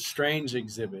then there's strange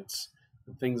exhibits,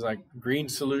 things like green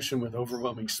solution with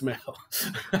overwhelming smell.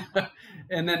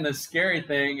 And then the scary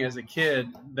thing as a kid,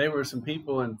 there were some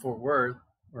people in Fort Worth,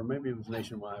 or maybe it was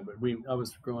nationwide, but I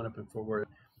was growing up in Fort Worth,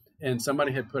 and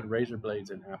somebody had put razor blades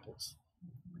in apples,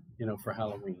 for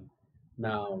Halloween.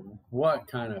 Now, what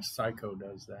kind of psycho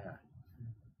does that?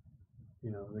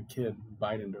 The kid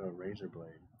bite into a razor blade.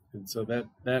 And so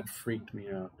that freaked me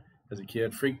out as a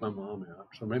kid, freaked my mom out.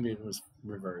 So maybe it was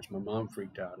reversed. My mom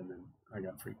freaked out, and then I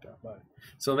got freaked out by it.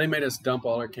 So they made us dump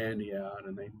all our candy out,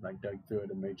 and they dug through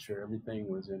it and made sure everything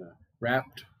was in a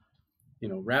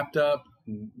wrapped up,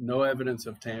 no evidence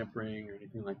of tampering or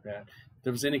anything like that. If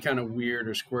there was any kind of weird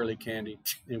or squirrely candy,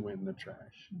 it went in the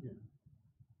trash.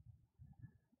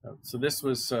 So this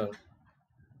was a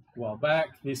while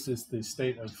back. This is the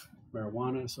state of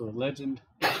marijuana. So the legend,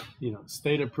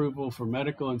 state approval for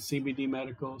medical and CBD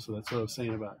medical. So that's what I was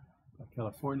saying about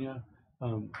California.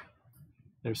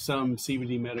 There's some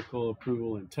CBD medical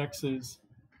approval in Texas.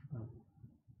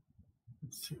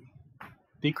 Let's see.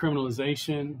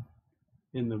 Decriminalization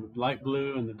in the light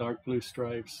blue and the dark blue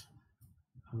stripes.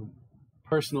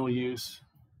 Personal use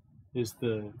is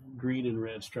the green and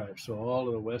red stripes. So all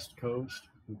of the West Coast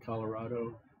and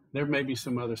Colorado. There may be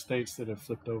some other states that have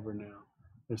flipped over now.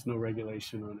 There's no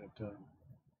regulation on it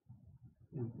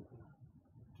in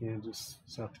Kansas,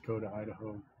 South Dakota,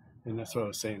 Idaho. And that's what I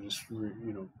was saying, just,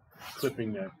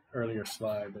 clipping that earlier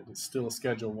slide, that it's still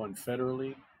Schedule 1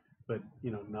 federally, but,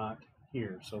 not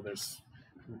here. So there's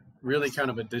really kind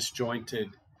of a disjointed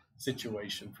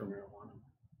situation for marijuana.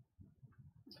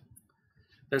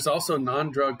 There's also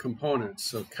non-drug components,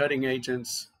 so cutting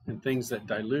agents and things that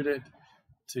dilute it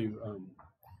to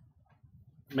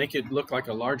make it look like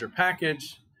a larger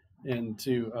package and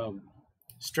to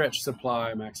stretch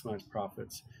supply, maximize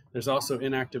profits. There's also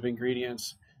inactive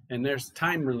ingredients, and there's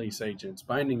time release agents,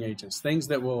 binding agents, things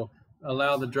that will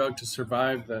allow the drug to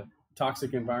survive the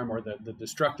toxic environment or the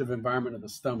destructive environment of the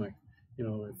stomach.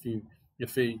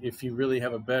 If you really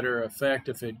have a better effect,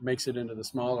 if it makes it into the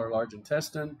small or large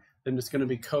intestine, then it's going to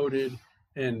be coated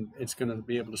and it's going to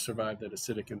be able to survive that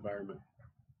acidic environment.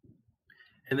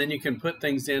 And then you can put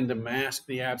things in to mask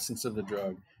the absence of the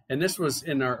drug. And this was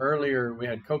in our earlier, we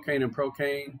had cocaine and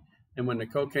procaine. And when the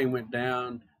cocaine went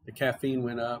down, the caffeine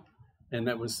went up. And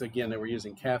that was, again, they were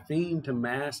using caffeine to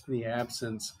mask the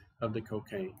absence of the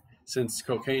cocaine. Since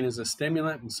cocaine is a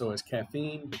stimulant and so is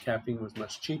caffeine, the caffeine was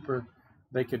much cheaper.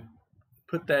 They could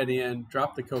put that in,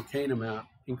 drop the cocaine amount,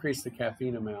 increase the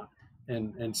caffeine amount,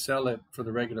 and sell it for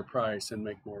the regular price and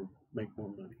make more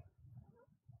money.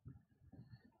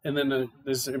 And then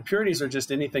these impurities are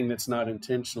just anything that's not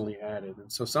intentionally added.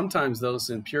 And so sometimes those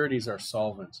impurities are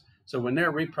solvents. So when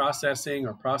they're reprocessing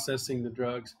or processing the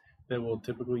drugs, they will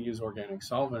typically use organic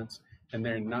solvents, and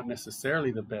they're not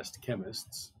necessarily the best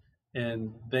chemists.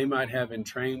 And they might have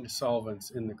entrained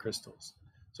solvents in the crystals.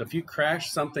 So if you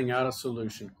crash something out of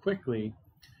solution quickly,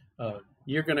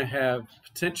 you're going to have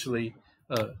potentially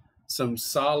some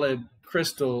solid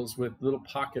crystals with little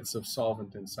pockets of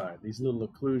solvent inside. These little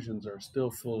occlusions are still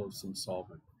full of some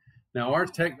solvent. Now, our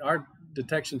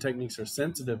detection techniques are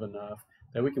sensitive enough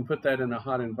that we can put that in a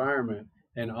hot environment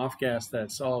and off-gas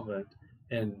that solvent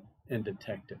and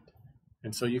detect it.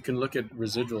 And so you can look at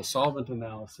residual solvent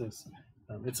analysis.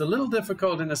 It's a little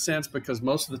difficult in a sense because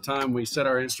most of the time we set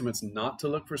our instruments not to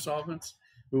look for solvents.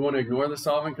 We want to ignore the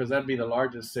solvent because that'd be the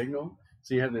largest signal.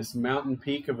 So you have this mountain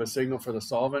peak of a signal for the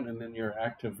solvent, and then your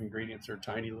active ingredients are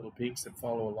tiny little peaks that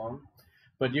follow along.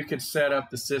 But you could set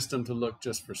up the system to look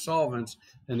just for solvents,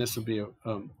 and this would be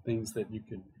things that you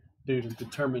could do to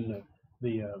determine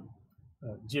the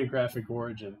geographic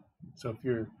origin. So if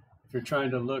you're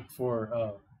trying to look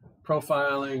for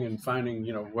profiling and finding,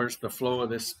 where's the flow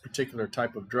of this particular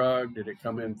type of drug? Did it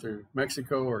come in through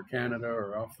Mexico or Canada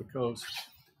or off the coast?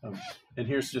 And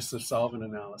here's just a solvent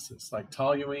analysis. Like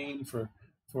toluene for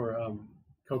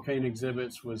cocaine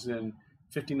exhibits was in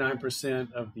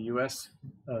 59% of the U.S.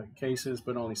 Cases,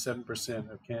 but only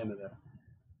 7% of Canada.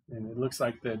 And it looks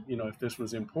like that, if this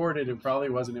was imported, it probably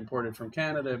wasn't imported from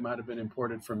Canada. It might have been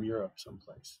imported from Europe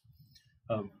someplace.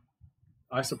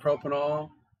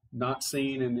 Isopropanol, not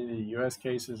seen in the U.S.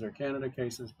 cases or Canada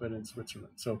cases, but in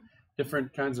Switzerland. So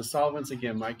different kinds of solvents,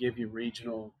 again, might give you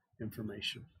regional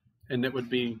information. And it would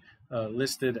be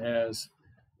listed as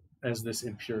this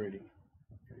impurity.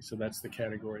 Okay, so that's the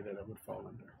category that it would fall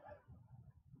under.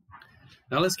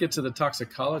 Now let's get to the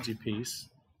toxicology piece.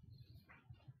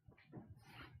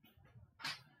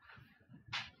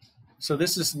 So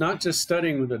this is not just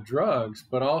studying the drugs,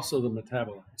 but also the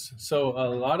metabolites. So a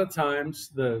lot of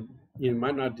times you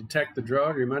might not detect the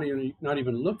drug, or you might not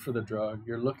even look for the drug.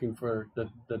 You're looking for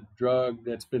the drug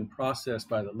that's been processed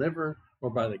by the liver or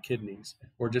by the kidneys,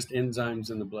 or just enzymes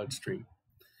in the bloodstream.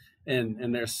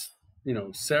 And there's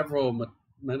several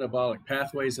metabolic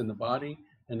pathways in the body,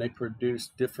 and they produce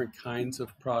different kinds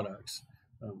of products.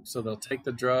 So they'll take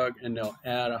the drug and they'll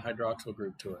add a hydroxyl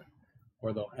group to it,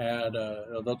 or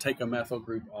they'll take a methyl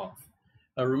group off.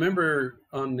 Remember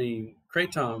on the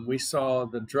kratom, we saw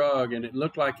the drug and it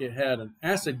looked like it had an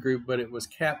acid group, but it was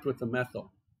capped with the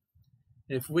methyl.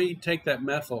 If we take that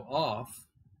methyl off,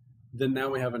 then now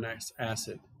we have an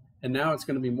acid. And now it's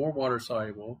going to be more water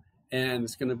soluble, and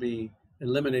it's going to be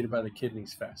eliminated by the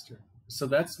kidneys faster. So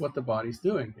that's what the body's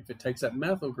doing. If it takes that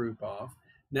methyl group off,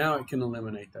 now it can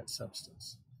eliminate that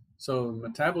substance. So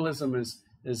metabolism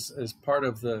is part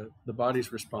of the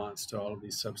body's response to all of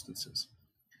these substances.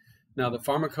 Now, the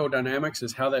pharmacodynamics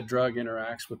is how that drug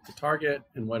interacts with the target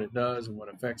and what it does and what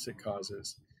effects it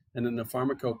causes. And then the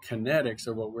pharmacokinetics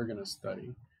are what we're going to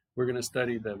study. We're going to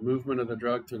study the movement of the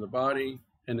drug through the body,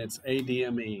 and it's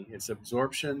ADME. It's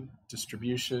absorption,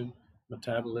 distribution,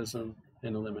 metabolism,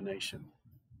 and elimination.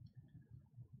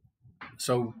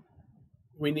 So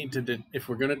we need to, if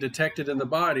we're going to detect it in the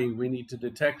body, we need to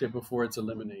detect it before it's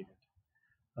eliminated.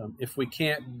 If we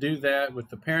can't do that with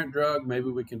the parent drug,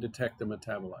 maybe we can detect the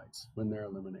metabolites when they're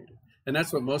eliminated. And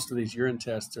that's what most of these urine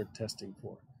tests are testing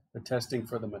for. They're testing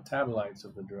for the metabolites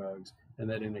of the drugs, and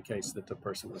that indicates that the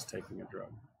person was taking a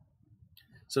drug.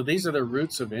 So these are the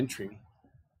routes of entry.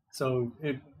 So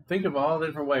think of all the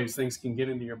different ways things can get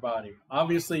into your body.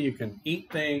 Obviously, you can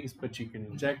eat things, but you can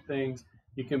inject things.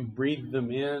 You can breathe them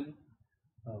in.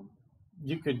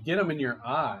 You could get them in your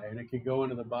eye, and it could go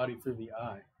into the body through the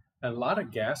eye. A lot of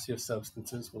gaseous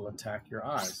substances will attack your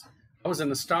eyes. I was in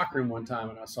the stockroom one time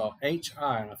and I saw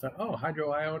HI, and I thought, oh,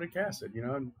 hydroiodic acid,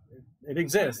 it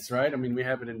exists, right? I mean, we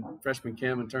have it in freshman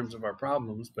chem in terms of our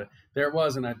problems, but there it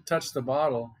was, and I touched the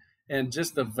bottle, and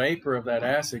just the vapor of that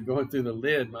acid going through the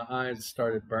lid, my eyes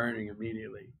started burning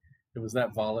immediately. It was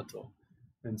that volatile.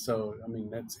 And so, I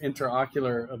mean, that's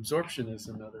intraocular absorption is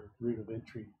another route of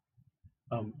entry.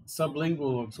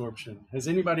 Sublingual absorption. Has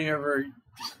anybody ever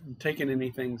taken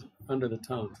anything under the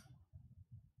tongue?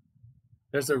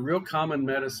 There's a real common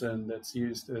medicine that's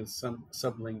used as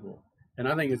sublingual. And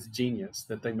I think it's genius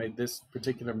that they made this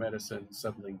particular medicine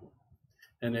sublingual.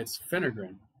 And it's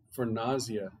phenogrin for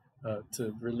nausea,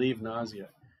 to relieve nausea.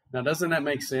 Now, doesn't that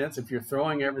make sense? If you're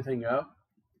throwing everything up,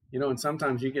 and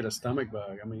sometimes you get a stomach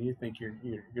bug. I mean, you think you're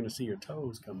going to see your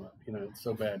toes come up, it's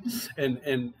so bad.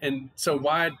 And so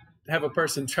why have a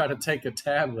person try to take a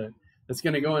tablet that's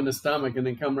going to go in the stomach and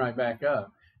then come right back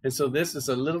up? And so this is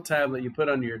a little tablet you put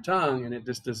under your tongue, and it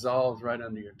just dissolves right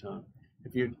under your tongue.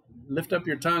 If you lift up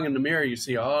your tongue in the mirror, you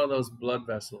see all those blood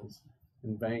vessels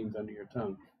and veins under your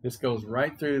tongue. This goes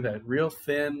right through that real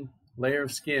thin layer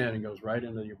of skin and goes right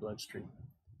into your bloodstream.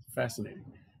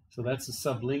 Fascinating. So that's a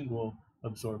sublingual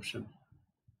absorption.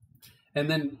 And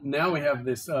then now we have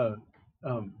this,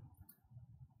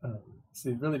 see,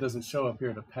 it really doesn't show up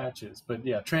here, the patches, but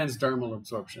yeah, transdermal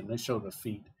absorption. They show the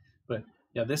feet. But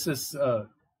yeah, this is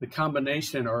the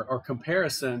combination or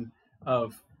comparison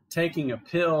of taking a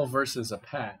pill versus a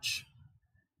patch.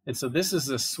 And so this is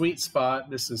a sweet spot.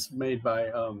 This is made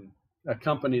by a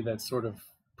company that's sort of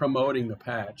promoting the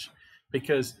patch.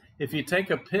 Because if you take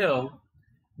a pill,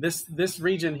 this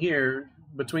region here,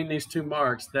 between these two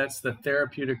marks, that's the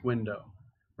therapeutic window,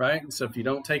 right? So if you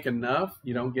don't take enough,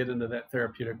 you don't get into that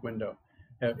therapeutic window.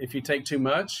 If you take too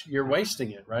much, you're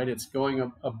wasting it, right? It's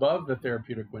going above the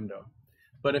therapeutic window.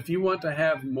 But if you want to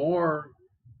have more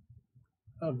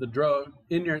of the drug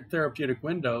in your therapeutic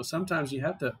window, sometimes you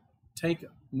have to take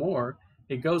more.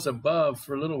 It goes above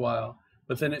for a little while,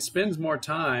 but then it spends more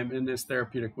time in this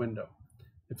therapeutic window.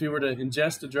 If you were to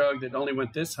ingest a drug that only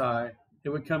went this high, it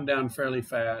would come down fairly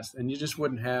fast, and you just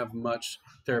wouldn't have much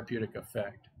therapeutic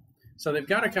effect. So they've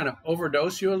got to kind of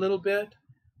overdose you a little bit,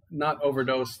 not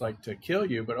overdose like to kill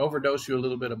you, but overdose you a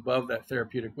little bit above that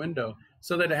therapeutic window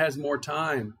so that it has more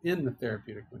time in the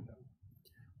therapeutic window.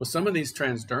 Well, some of these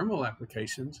transdermal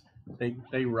applications,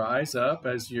 they rise up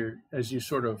as you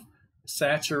sort of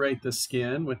saturate the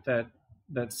skin with that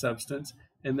substance,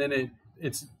 and then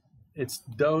it's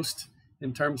dosed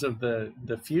in terms of the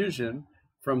diffusion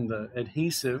from the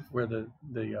adhesive, where the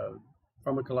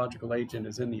pharmacological agent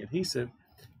is in the adhesive,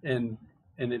 and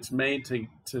it's made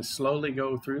to slowly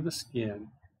go through the skin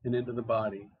and into the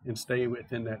body and stay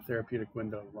within that therapeutic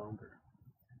window longer.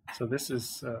 So this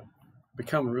has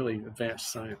become really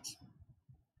advanced science.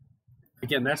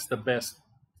 Again, that's the best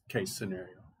case scenario.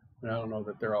 And I don't know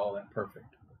that they're all that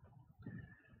perfect.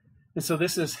 And so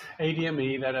this is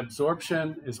ADME. That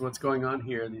absorption is what's going on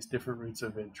here, these different routes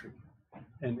of entry.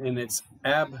 And it's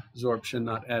absorption,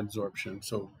 not adsorption.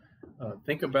 So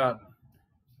think about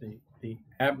the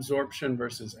absorption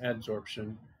versus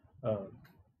adsorption,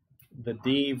 the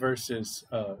D versus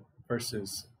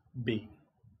B.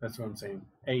 That's what I'm saying.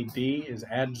 AD is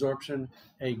adsorption,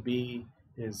 AB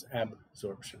is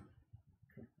absorption.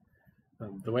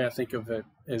 Okay. The way I think of it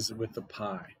is with the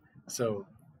pie. So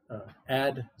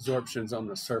adsorption's on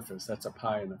the surface. That's a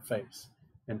pie in the face.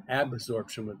 And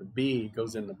absorption with a B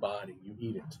goes in the body. You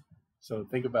eat it. So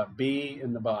think about B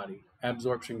in the body.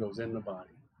 Absorption goes in the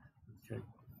body. Okay.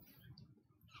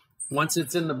 Once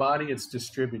it's in the body, it's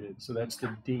distributed. So that's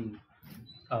the D.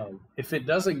 If it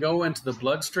doesn't go into the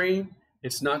bloodstream,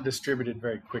 it's not distributed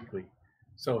very quickly.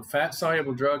 So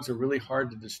fat-soluble drugs are really hard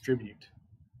to distribute.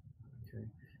 Okay.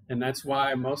 And that's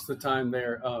why most of the time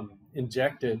they're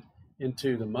injected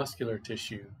into the muscular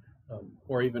tissue,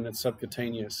 or even in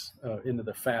subcutaneous into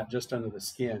the fat just under the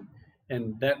skin.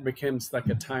 And that becomes like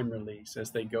a time release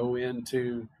as they go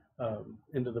into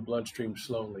the bloodstream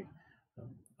slowly.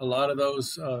 A lot of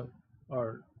those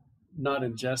are not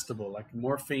ingestible, like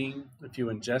morphine. If you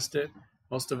ingest it,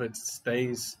 most of it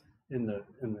stays in the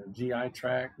GI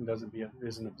tract and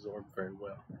isn't absorbed very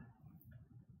well.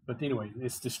 But anyway,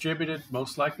 it's distributed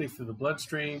most likely through the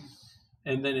bloodstream,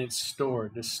 and then it's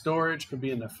stored. The storage could be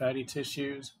in the fatty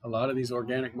tissues. A lot of these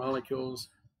organic molecules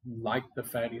like the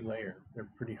fatty layer. They're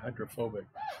pretty hydrophobic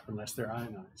unless they're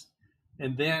ionized.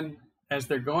 And then as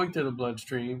they're going through the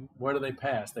bloodstream, where do they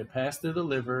pass? They pass through the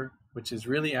liver, which is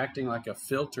really acting like a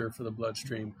filter for the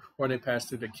bloodstream, or they pass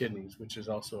through the kidneys, which is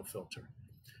also a filter.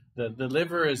 The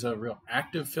liver is a real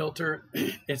active filter.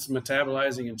 It's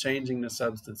metabolizing and changing the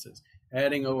substances,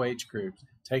 adding OH groups,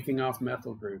 taking off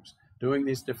methyl groups, doing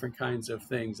these different kinds of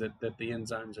things that the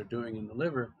enzymes are doing in the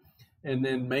liver, and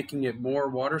then making it more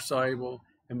water soluble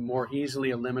and more easily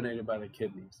eliminated by the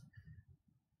kidneys.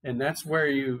 And that's where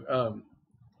you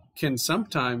can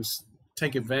sometimes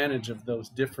take advantage of those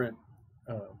different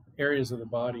areas of the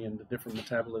body and the different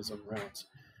metabolism routes.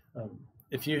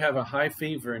 If you have a high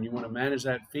fever and you want to manage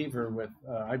that fever with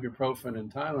ibuprofen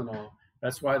and Tylenol,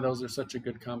 that's why those are such a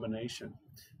good combination.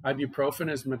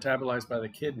 Ibuprofen is metabolized by the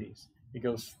kidneys. It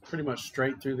goes pretty much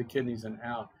straight through the kidneys and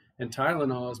out. And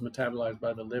Tylenol is metabolized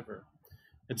by the liver.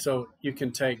 And so you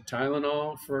can take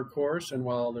Tylenol for a course, and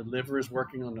while the liver is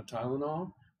working on the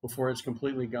Tylenol, before it's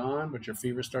completely gone, but your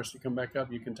fever starts to come back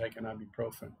up, you can take an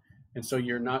ibuprofen. And so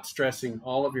you're not stressing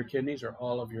all of your kidneys or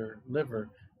all of your liver.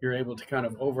 You're able to kind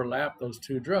of overlap those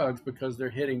two drugs because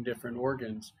they're hitting different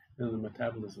organs in the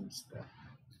metabolism step.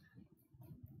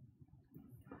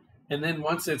 And then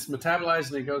once it's metabolized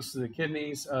and it goes to the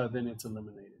kidneys, then it's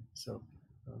eliminated. So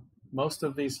most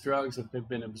of these drugs, if they've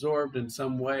been absorbed in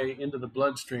some way into the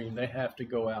bloodstream, they have to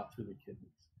go out through the kidneys.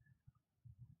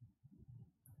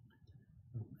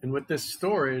 And with this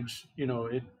storage,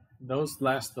 those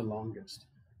last the longest.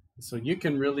 So you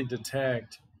can really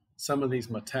detect some of these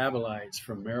metabolites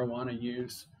from marijuana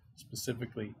use,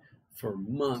 specifically for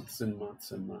months and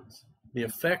months and months. The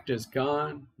effect is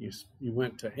gone. You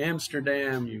went to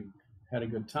Amsterdam, you had a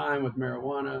good time with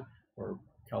marijuana, or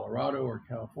Colorado or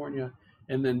California,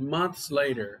 and then months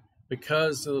later,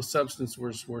 because those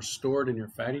substances were stored in your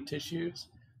fatty tissues,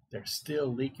 they're still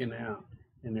leaking out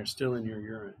and they're still in your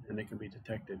urine, and they can be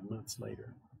detected months later.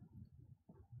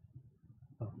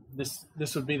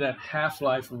 This would be that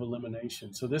half-life of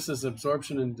elimination. So this is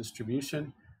absorption and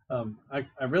distribution. I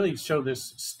really show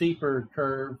this steeper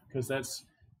curve because that's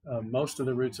most of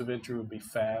the routes of entry would be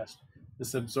fast.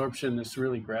 This absorption, this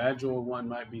really gradual one,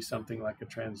 might be something like a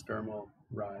transdermal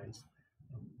rise.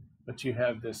 But you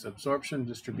have this absorption,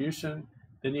 distribution.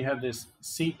 Then you have this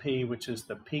CP, which is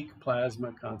the peak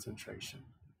plasma concentration.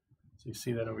 So you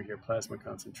see that over here, plasma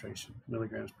concentration,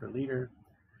 milligrams per liter.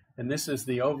 And this is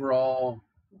the overall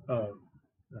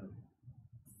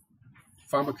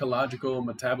pharmacological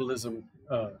metabolism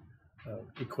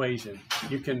equation.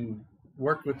 You can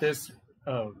work with this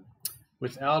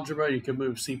with algebra. You can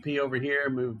move CP over here,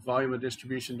 move volume of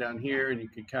distribution down here, and you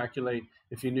can calculate,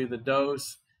 if you knew the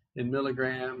dose in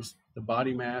milligrams, the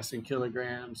body mass in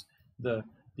kilograms, the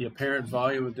apparent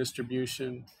volume of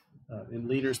distribution in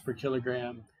liters per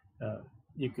kilogram,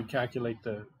 you could calculate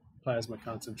the plasma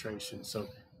concentration. So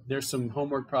there's some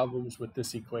homework problems with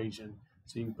this equation,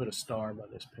 so you can put a star by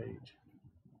this page.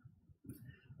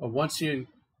 Once you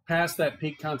pass that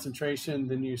peak concentration,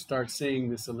 then you start seeing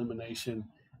this elimination.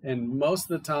 And most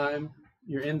of the time,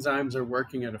 your enzymes are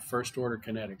working at a first order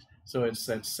kinetics. So it's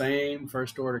that same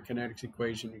first order kinetics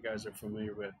equation you guys are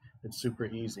familiar with. It's super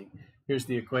easy. Here's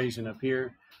the equation up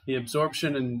here. The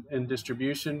absorption and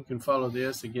distribution can follow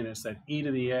this. Again, it's that e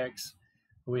to the x.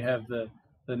 We have the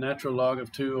natural log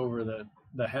of 2 over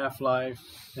the half-life,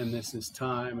 and this is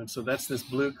time. And so that's this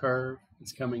blue curve.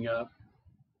 It's coming up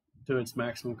to its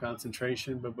maximum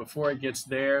concentration. But before it gets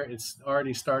there, it's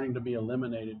already starting to be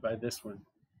eliminated by this one.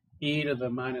 E to the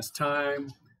minus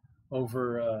time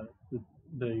over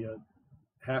the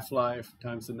half-life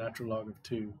times the natural log of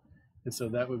 2. And so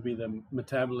that would be the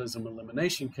metabolism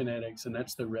elimination kinetics, and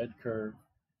that's the red curve.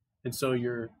 And so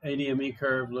your ADME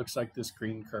curve looks like this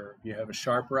green curve. You have a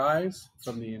sharp rise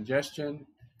from the ingestion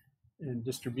and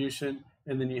distribution,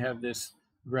 and then you have this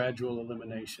gradual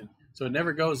elimination. So it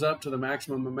never goes up to the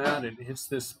maximum amount. It hits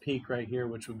this peak right here,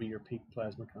 which would be your peak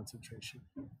plasma concentration.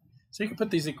 So you can put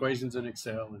these equations in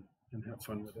Excel and have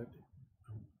fun with it.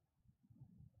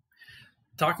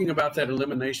 Talking about that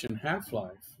elimination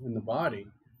half-life in the body,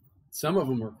 some of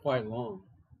them were quite long.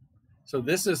 So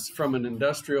this is from an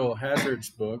industrial hazards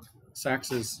book,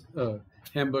 Sachs's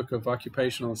Handbook of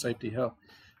Occupational and Safety Health.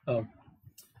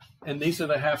 And these are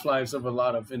the half-lives of a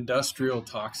lot of industrial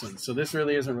toxins. So this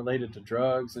really isn't related to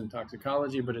drugs and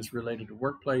toxicology, but it's related to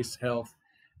workplace health.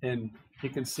 And you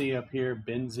can see up here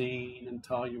benzene and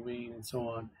toluene and so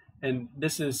on. And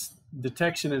this is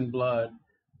detection in blood.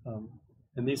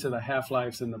 And these are the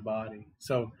half-lives in the body.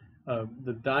 So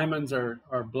the diamonds are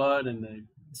blood and the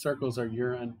circles are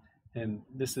urine. And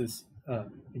this is,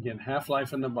 again,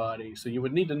 half-life in the body. So you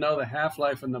would need to know the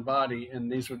half-life in the body, and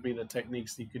these would be the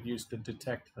techniques you could use to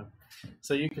detect them.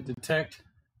 So you could detect,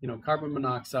 carbon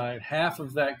monoxide. Half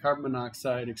of that carbon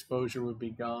monoxide exposure would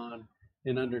be gone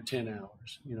in under 10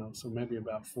 hours, so maybe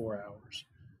about 4 hours.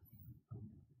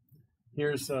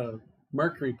 Here's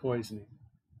mercury poisoning.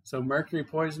 So mercury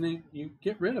poisoning, you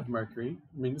get rid of mercury.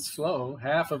 I mean, it's slow.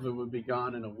 Half of it would be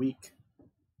gone in a week.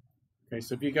 Okay,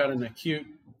 so if you got an acute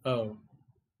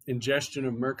ingestion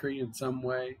of mercury in some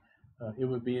way, it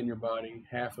would be in your body.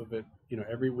 Half of it,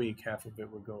 every week, half of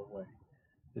it would go away.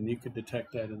 And you could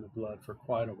detect that in the blood for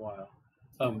quite a while.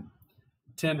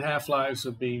 10 half-lives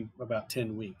would be about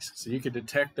 10 weeks. So you could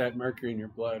detect that mercury in your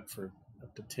blood for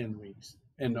up to 10 weeks.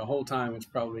 And the whole time it's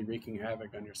probably wreaking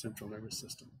havoc on your central nervous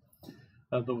system.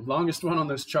 The longest one on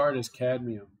this chart is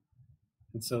cadmium.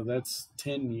 And so that's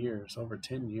 10 years, over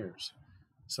 10 years.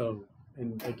 So,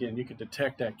 and again, you could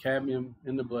detect that cadmium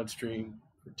in the bloodstream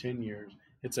for 10 years.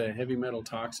 It's a heavy metal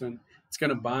toxin. It's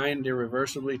going to bind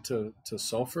irreversibly to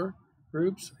sulfur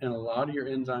groups, and a lot of your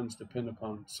enzymes depend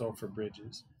upon sulfur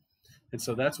bridges. And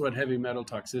so that's what heavy metal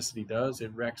toxicity does.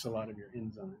 It wrecks a lot of your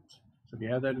enzymes. So if you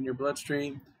have that in your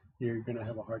bloodstream, you're going to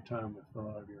have a hard time with a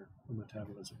lot of your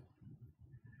metabolism.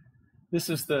 This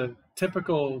is the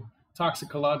typical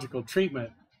toxicological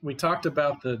treatment. We talked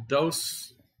about the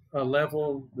dose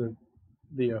level, the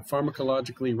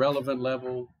pharmacologically relevant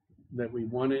level that we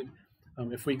wanted.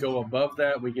 If we go above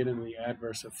that, we get into the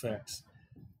adverse effects.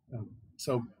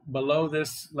 So below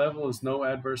this level is no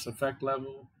adverse effect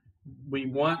level. We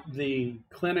want the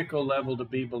clinical level to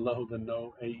be below the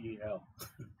no AEL.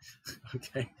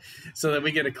 Okay, so that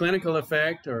we get a clinical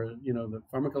effect or the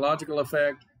pharmacological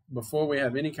effect before we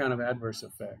have any kind of adverse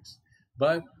effects.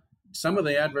 But some of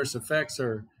the adverse effects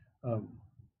are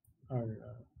I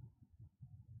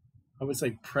would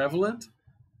say prevalent,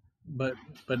 but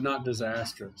not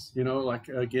disastrous. Like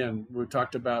again, we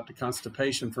talked about the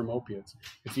constipation from opiates.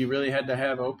 If you really had to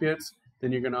have opiates,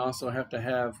 then you're going to also have to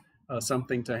have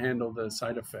something to handle the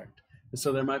side effect. And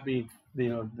so there might be,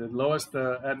 the lowest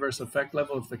adverse effect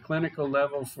level. If the clinical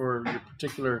level for your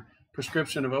particular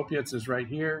prescription of opiates is right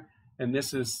here, and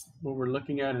this is what we're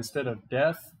looking at instead of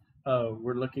death,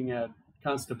 we're looking at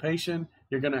constipation,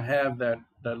 you're going to have that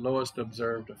lowest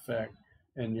observed effect,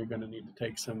 and you're going to need to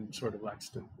take some sort of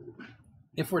laxative.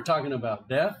 If we're talking about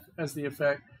death as the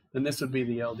effect, then this would be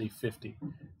the LD50.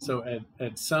 So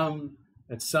at some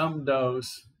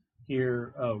dose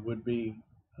here would be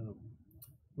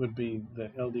the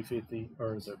LD50,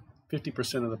 or the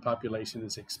 50% of the population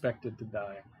is expected to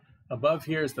die. Above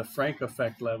here is the Frank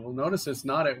effect level. Notice it's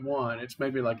not at 1, it's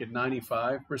maybe like at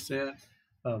 95%.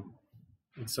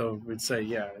 And so we'd say,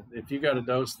 yeah, if you got a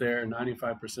dose there,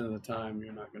 95% of the time,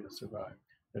 you're not going to survive.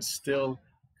 There's still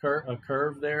a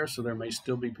curve there, so there may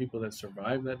still be people that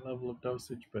survive that level of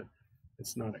dosage, but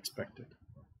it's not expected.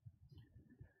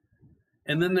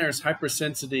 And then there's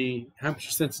hypersensitivity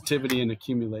and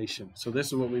accumulation. So this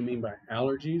is what we mean by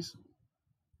allergies.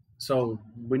 So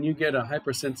when you get a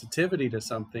hypersensitivity to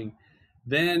something,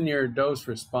 then your dose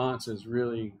response is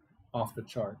really off the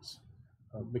charts.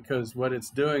 because what it's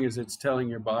doing is it's telling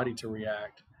your body to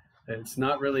react. It's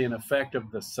not really an effect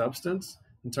of the substance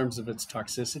in terms of its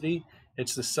toxicity.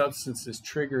 It's the substance that's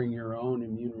triggering your own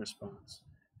immune response.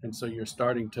 And so you're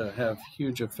starting to have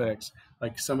huge effects,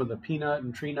 like some of the peanut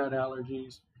and tree nut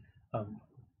allergies.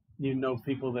 You know,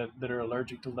 people that are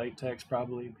allergic to latex,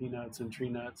 probably peanuts and tree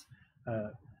nuts.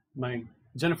 My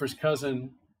Jennifer's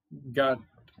cousin got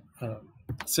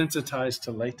sensitized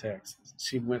to latex.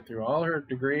 She went through all her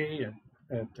degree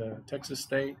at Texas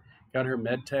State, got her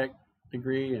med tech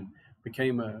degree, and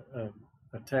became a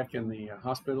tech in the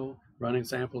hospital, running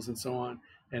samples and so on.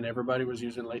 And everybody was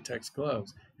using latex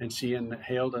gloves. And she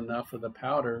inhaled enough of the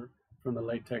powder from the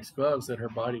latex gloves that her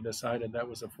body decided that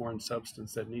was a foreign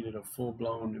substance that needed a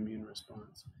full-blown immune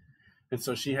response. And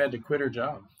so she had to quit her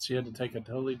job. She had to take a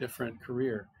totally different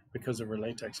career because of her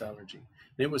latex allergy.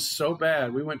 And it was so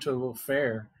bad. We went to a little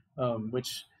fair,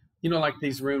 which, you know, like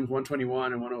these rooms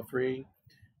 121 and 103,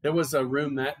 there was a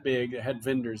room that big that had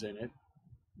vendors in it.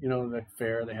 You know, the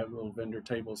fair, they have little vendor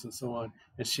tables and so on.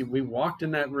 And we walked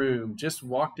in that room, just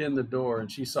walked in the door,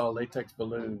 and she saw latex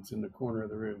balloons in the corner of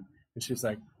the room. And she's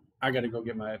like, I got to go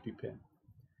get my EpiPen.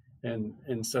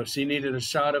 And so she needed a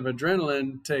shot of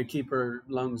adrenaline to keep her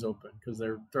lungs open because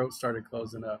their throat started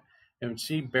closing up. And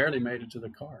she barely made it to the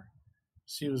car.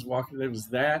 She was walking, it was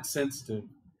that sensitive.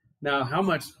 Now, how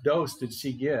much dose did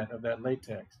she get of that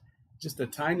latex? Just a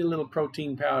tiny little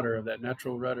protein powder of that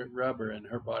natural rubber, and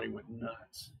her body went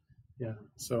nuts. Yeah.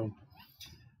 So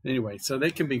anyway, so they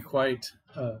can be quite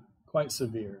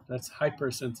severe. That's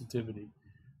hypersensitivity.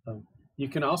 You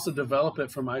can also develop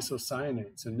it from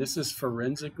isocyanates, and this is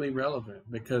forensically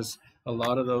relevant because a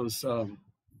lot of those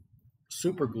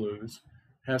super glues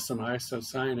have some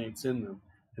isocyanates in them.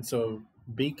 And so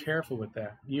be careful with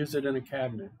that. Use it in a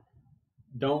cabinet.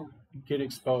 Don't get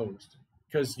exposed,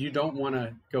 because you don't want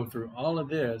to go through all of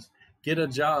this, get a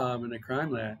job in a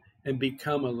crime lab, and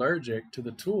become allergic to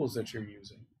the tools that you're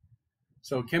using.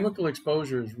 So chemical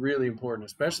exposure is really important,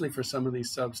 especially for some of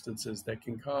these substances that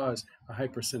can cause a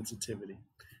hypersensitivity.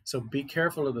 So be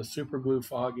careful of the super glue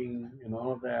fogging and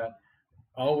all of that.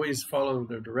 Always follow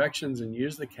the directions and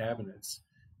use the cabinets,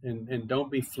 and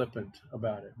don't be flippant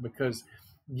about it, because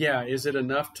yeah, is it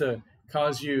enough to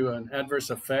cause you an adverse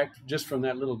effect just from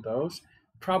that little dose?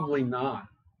 Probably not.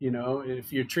 You know,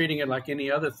 if you're treating it like any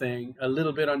other thing, a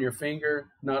little bit on your finger,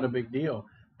 not a big deal.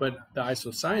 But the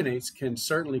isocyanates can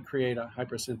certainly create a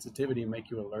hypersensitivity and make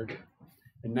you allergic.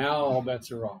 And now all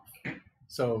bets are off.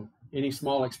 So any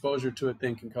small exposure to it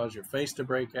then can cause your face to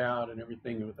break out and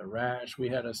everything with a rash. We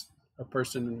had a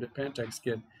person in Pantex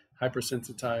get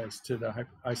hypersensitized to the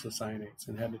isocyanates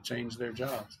and had to change their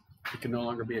jobs. He could no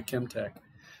longer be a chem tech.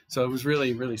 So it was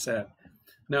really, really sad.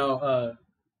 Now,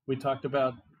 we talked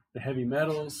about the heavy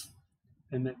metals,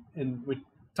 and we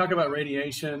talk about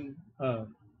radiation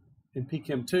in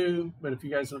PChem 2, but if you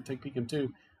guys don't take PChem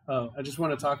 2, I just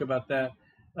want to talk about that.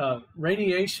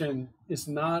 Radiation is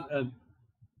not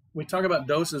we talk about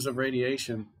doses of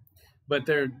radiation, but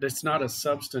it's not a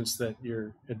substance that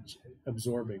you're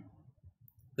absorbing.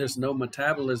 There's no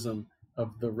metabolism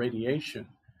of the radiation,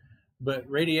 but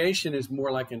radiation is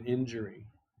more like an injury.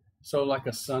 So like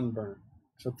a sunburn.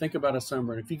 So think about a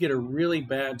sunburn. If you get a really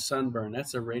bad sunburn,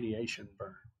 that's a radiation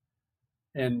burn.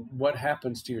 And what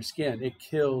happens to your skin? It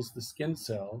kills the skin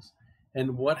cells.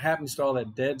 And what happens to all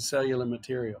that dead cellular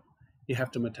material? You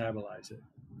have to metabolize it.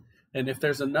 And if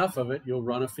there's enough of it, you'll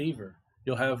run a fever.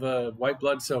 You'll have a white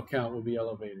blood cell count will be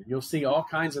elevated. You'll see all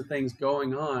kinds of things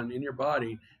going on in your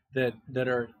body that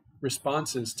are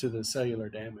responses to the cellular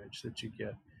damage that you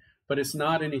get. But it's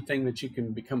not anything that you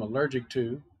can become allergic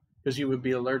to, because you would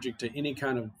be allergic to any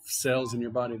kind of cells in your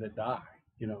body that die.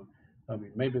 You know, I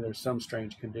mean, maybe there's some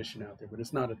strange condition out there, but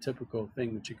it's not a typical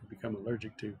thing that you can become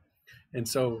allergic to. And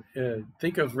so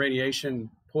think of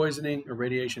radiation poisoning or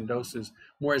radiation doses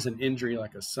more as an injury,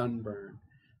 like a sunburn.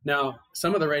 Now,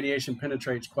 some of the radiation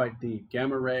penetrates quite deep,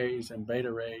 gamma rays and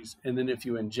beta rays. And then if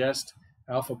you ingest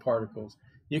alpha particles,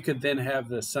 you could then have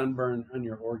the sunburn on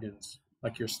your organs,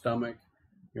 like your stomach,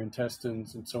 your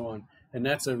intestines, and so on. And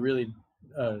that's a really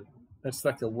that's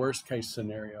like the worst case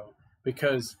scenario,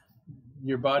 because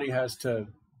your body has to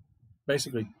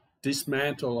basically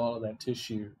dismantle all of that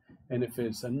tissue. And if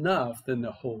it's enough, then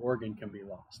the whole organ can be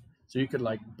lost. So you could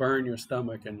like burn your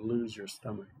stomach and lose your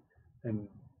stomach. And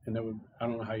that would, I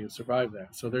don't know how you'd survive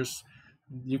that. So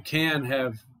you can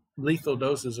have lethal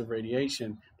doses of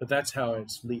radiation, but that's how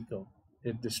it's lethal.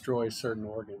 It destroys certain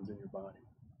organs in your body.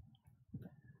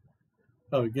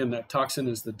 Oh, again, that toxin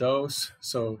is the dose,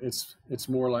 so it's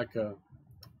more like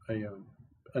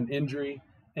an injury.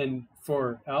 And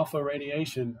for alpha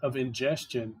radiation of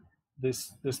ingestion,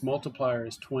 this multiplier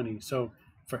is 20. So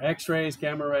for X-rays,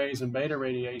 gamma rays, and beta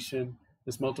radiation,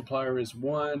 this multiplier is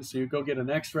 1. So you go get an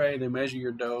X-ray, they measure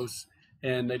your dose,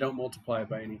 and they don't multiply it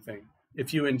by anything.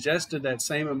 If you ingested that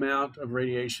same amount of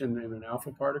radiation in an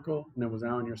alpha particle and it was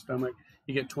out in your stomach,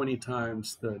 you get 20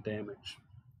 times the damage.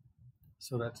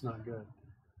 So that's not good.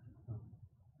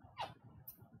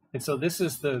 And so this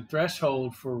is the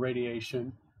threshold for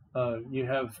radiation. You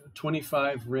have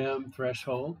 25 rem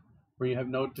threshold where you have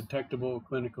no detectable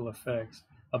clinical effects.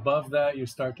 Above that, you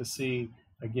start to see,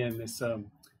 again, this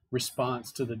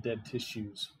response to the dead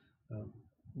tissues.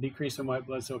 Decrease in white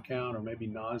blood cell count, or maybe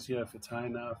nausea if it's high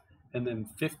enough. And then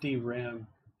 50 rem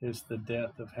is the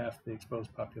death of half the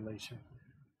exposed population.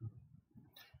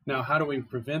 Now, how do we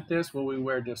prevent this? Well, we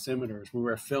wear dosimeters. We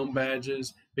wear film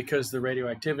badges because the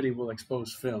radioactivity will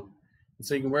expose film. And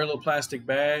so you can wear a little plastic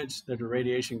badge that the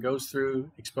radiation goes through,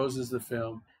 exposes the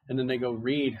film, and then they go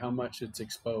read how much it's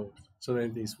exposed. So they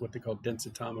have these, what they call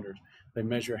densitometers. They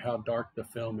measure how dark the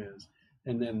film is,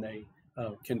 and then they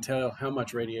can tell how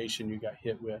much radiation you got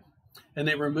hit with. And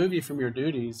they remove you from your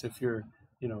duties if you're,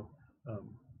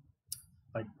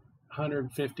 like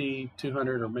 150,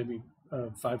 200, or maybe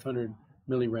 500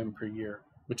 millirem per year,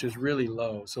 which is really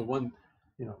low. So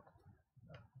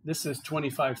this is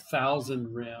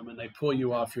 25,000 rem, and they pull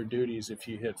you off your duties if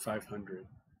you hit 500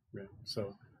 rem.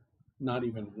 So not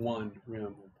even 1 rem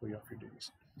will pull you off your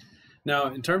duties. Now,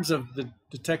 in terms of the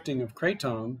detecting of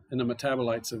kratom and the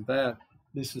metabolites of that,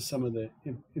 this is some of the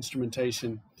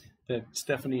instrumentation that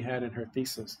Stephanie had in her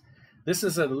thesis. This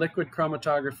is a liquid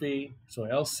chromatography, so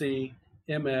LC,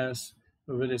 MS,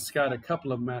 but it's got a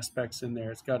couple of mass specs in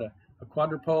there. It's got a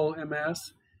quadrupole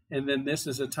MS, and then this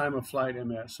is a time of flight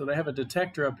MS. So they have a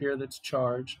detector up here that's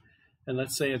charged, and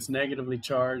let's say it's negatively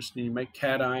charged, and you make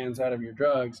cations out of your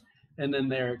drugs, and then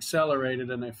they're accelerated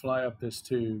and they fly up this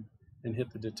tube and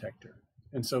hit the detector.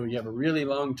 And so you have a really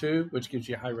long tube, which gives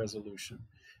you high resolution.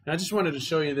 And I just wanted to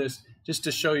show you this, just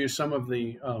to show you some of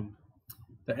the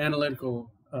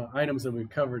analytical items that we've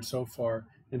covered so far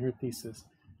in her thesis.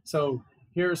 So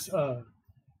here's the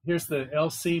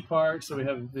LC part. So we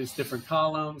have these different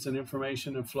columns and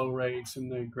information and flow rates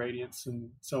and the gradients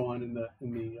and so on in the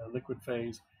liquid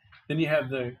phase. Then you have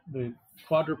the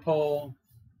quadrupole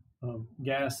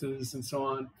gases and so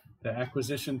on, the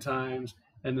acquisition times,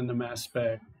 and then the mass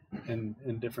spec and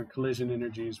different collision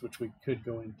energies, which we could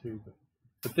go into.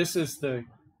 But this is the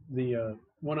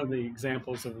one of the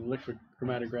examples of liquid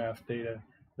chromatograph data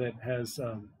that has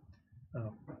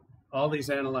all these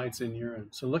analytes in urine.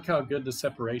 So look how good the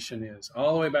separation is,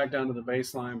 all the way back down to the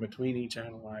baseline between each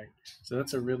analyte. So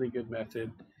that's a really good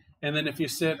method. And then if you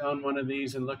sit on one of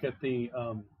these and look at the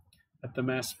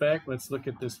mass spec, let's look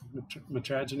at this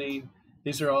metragenine.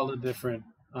 These are all the different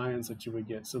ions that you would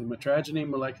get. So the metragenine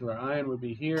molecular ion would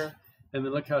be here, and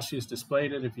then look how she's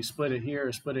displayed it. If you split it here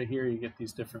or split it here, you get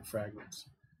these different fragments.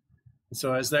 And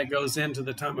so as that goes into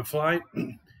the time of flight,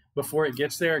 before it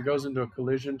gets there, it goes into a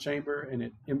collision chamber, and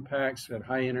it impacts at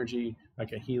high energy,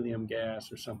 like a helium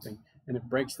gas or something, and it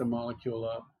breaks the molecule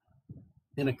up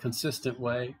in a consistent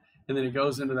way. And then it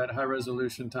goes into that high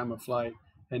resolution time of flight,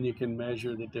 and you can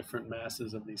measure the different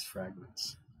masses of these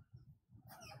fragments.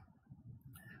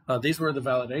 These were the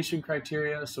validation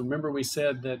criteria. So remember we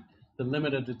said that the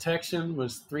limit of detection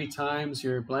was 3 times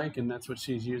your blank, and that's what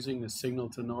she's using, the signal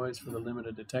to noise for the limit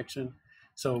of detection.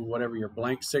 So whatever your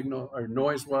blank signal or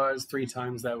noise was, 3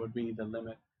 times that would be the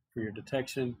limit for your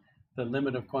detection. The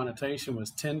limit of quantitation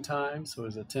was 10 times, so it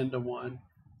was a 10-to-1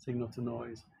 signal to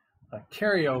noise.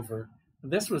 Carryover,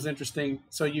 this was interesting.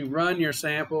 So you run your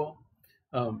sample,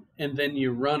 and then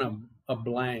you run a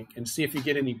blank and see if you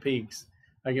get any peaks.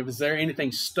 Like if is there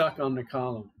anything stuck on the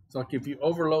column. So like if you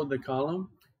overload the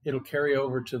column, it'll carry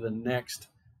over to the next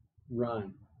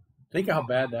run. Think how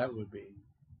bad that would be.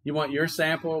 You want your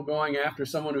sample going after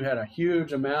someone who had a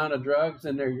huge amount of drugs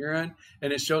in their urine,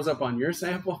 and it shows up on your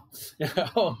sample?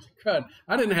 Oh, God,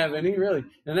 I didn't have any, really.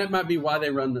 And that might be why they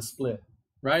run the split,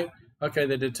 right? Okay,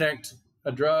 they detect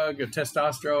a drug, a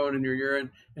testosterone in your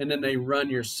urine, and then they run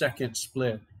your second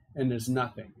split, and there's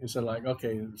nothing. And so like,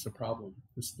 okay, it's a problem.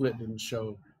 The split didn't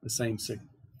show the same signal.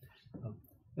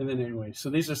 And then anyway, so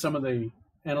these are some of the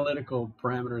analytical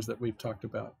parameters that we've talked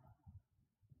about.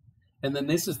 And then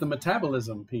this is the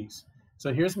metabolism piece.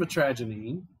 So here's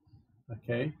metragenine,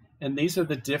 okay? And these are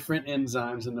the different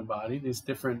enzymes in the body, these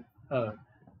different,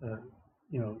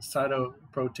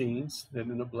 cytoproteins that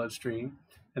are in the bloodstream.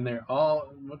 And they're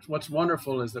all, what's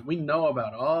wonderful is that we know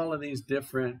about all of these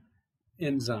different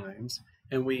enzymes,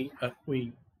 and we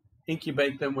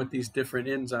incubate them with these different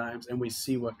enzymes, and we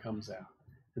see what comes out.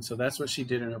 And so that's what she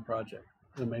did in her project.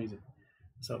 It's amazing.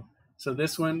 So So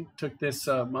this one took this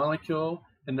molecule,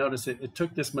 and notice it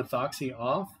took this methoxy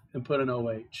off and put an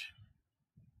OH.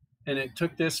 And it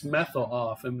took this methyl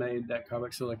off and made that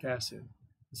carboxylic acid.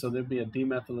 So there'd be a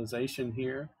demethylization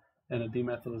here and a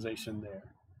demethylization there.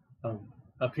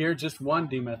 Up here, just one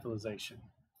demethylization.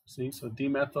 See, so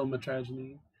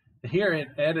demethylmetragenine. Here it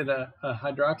added a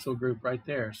hydroxyl group right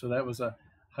there. So that was a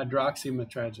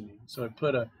hydroxymetragenine. So it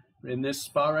put in this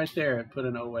spot right there, it put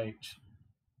an OH,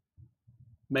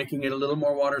 making it a little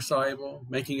more water soluble,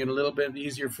 making it a little bit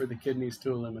easier for the kidneys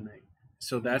to eliminate.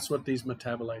 So that's what these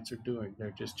metabolites are doing.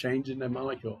 They're just changing the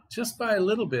molecule just by a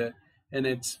little bit, and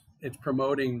it's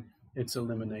promoting its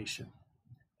elimination.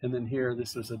 And then here,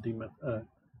 this is a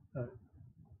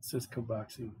cis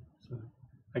carboxy. So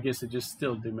I guess it just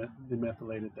still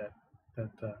demethylated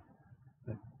that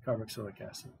carboxylic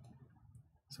acid.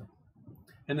 So,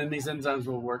 and then these enzymes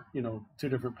will work, two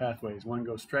different pathways. One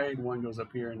goes straight, one goes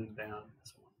up here and then down.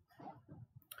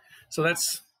 So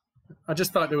I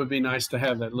just thought it would be nice to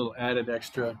have that little added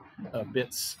extra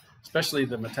bits, especially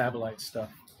the metabolite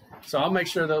stuff. So I'll make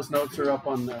sure those notes are up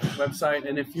on the website.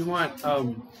 And if you want,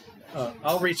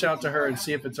 I'll reach out to her and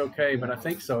see if it's okay, but I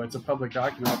think so. It's a public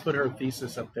document. I'll put her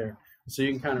thesis up there so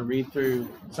you can kind of read through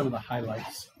some of the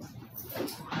highlights.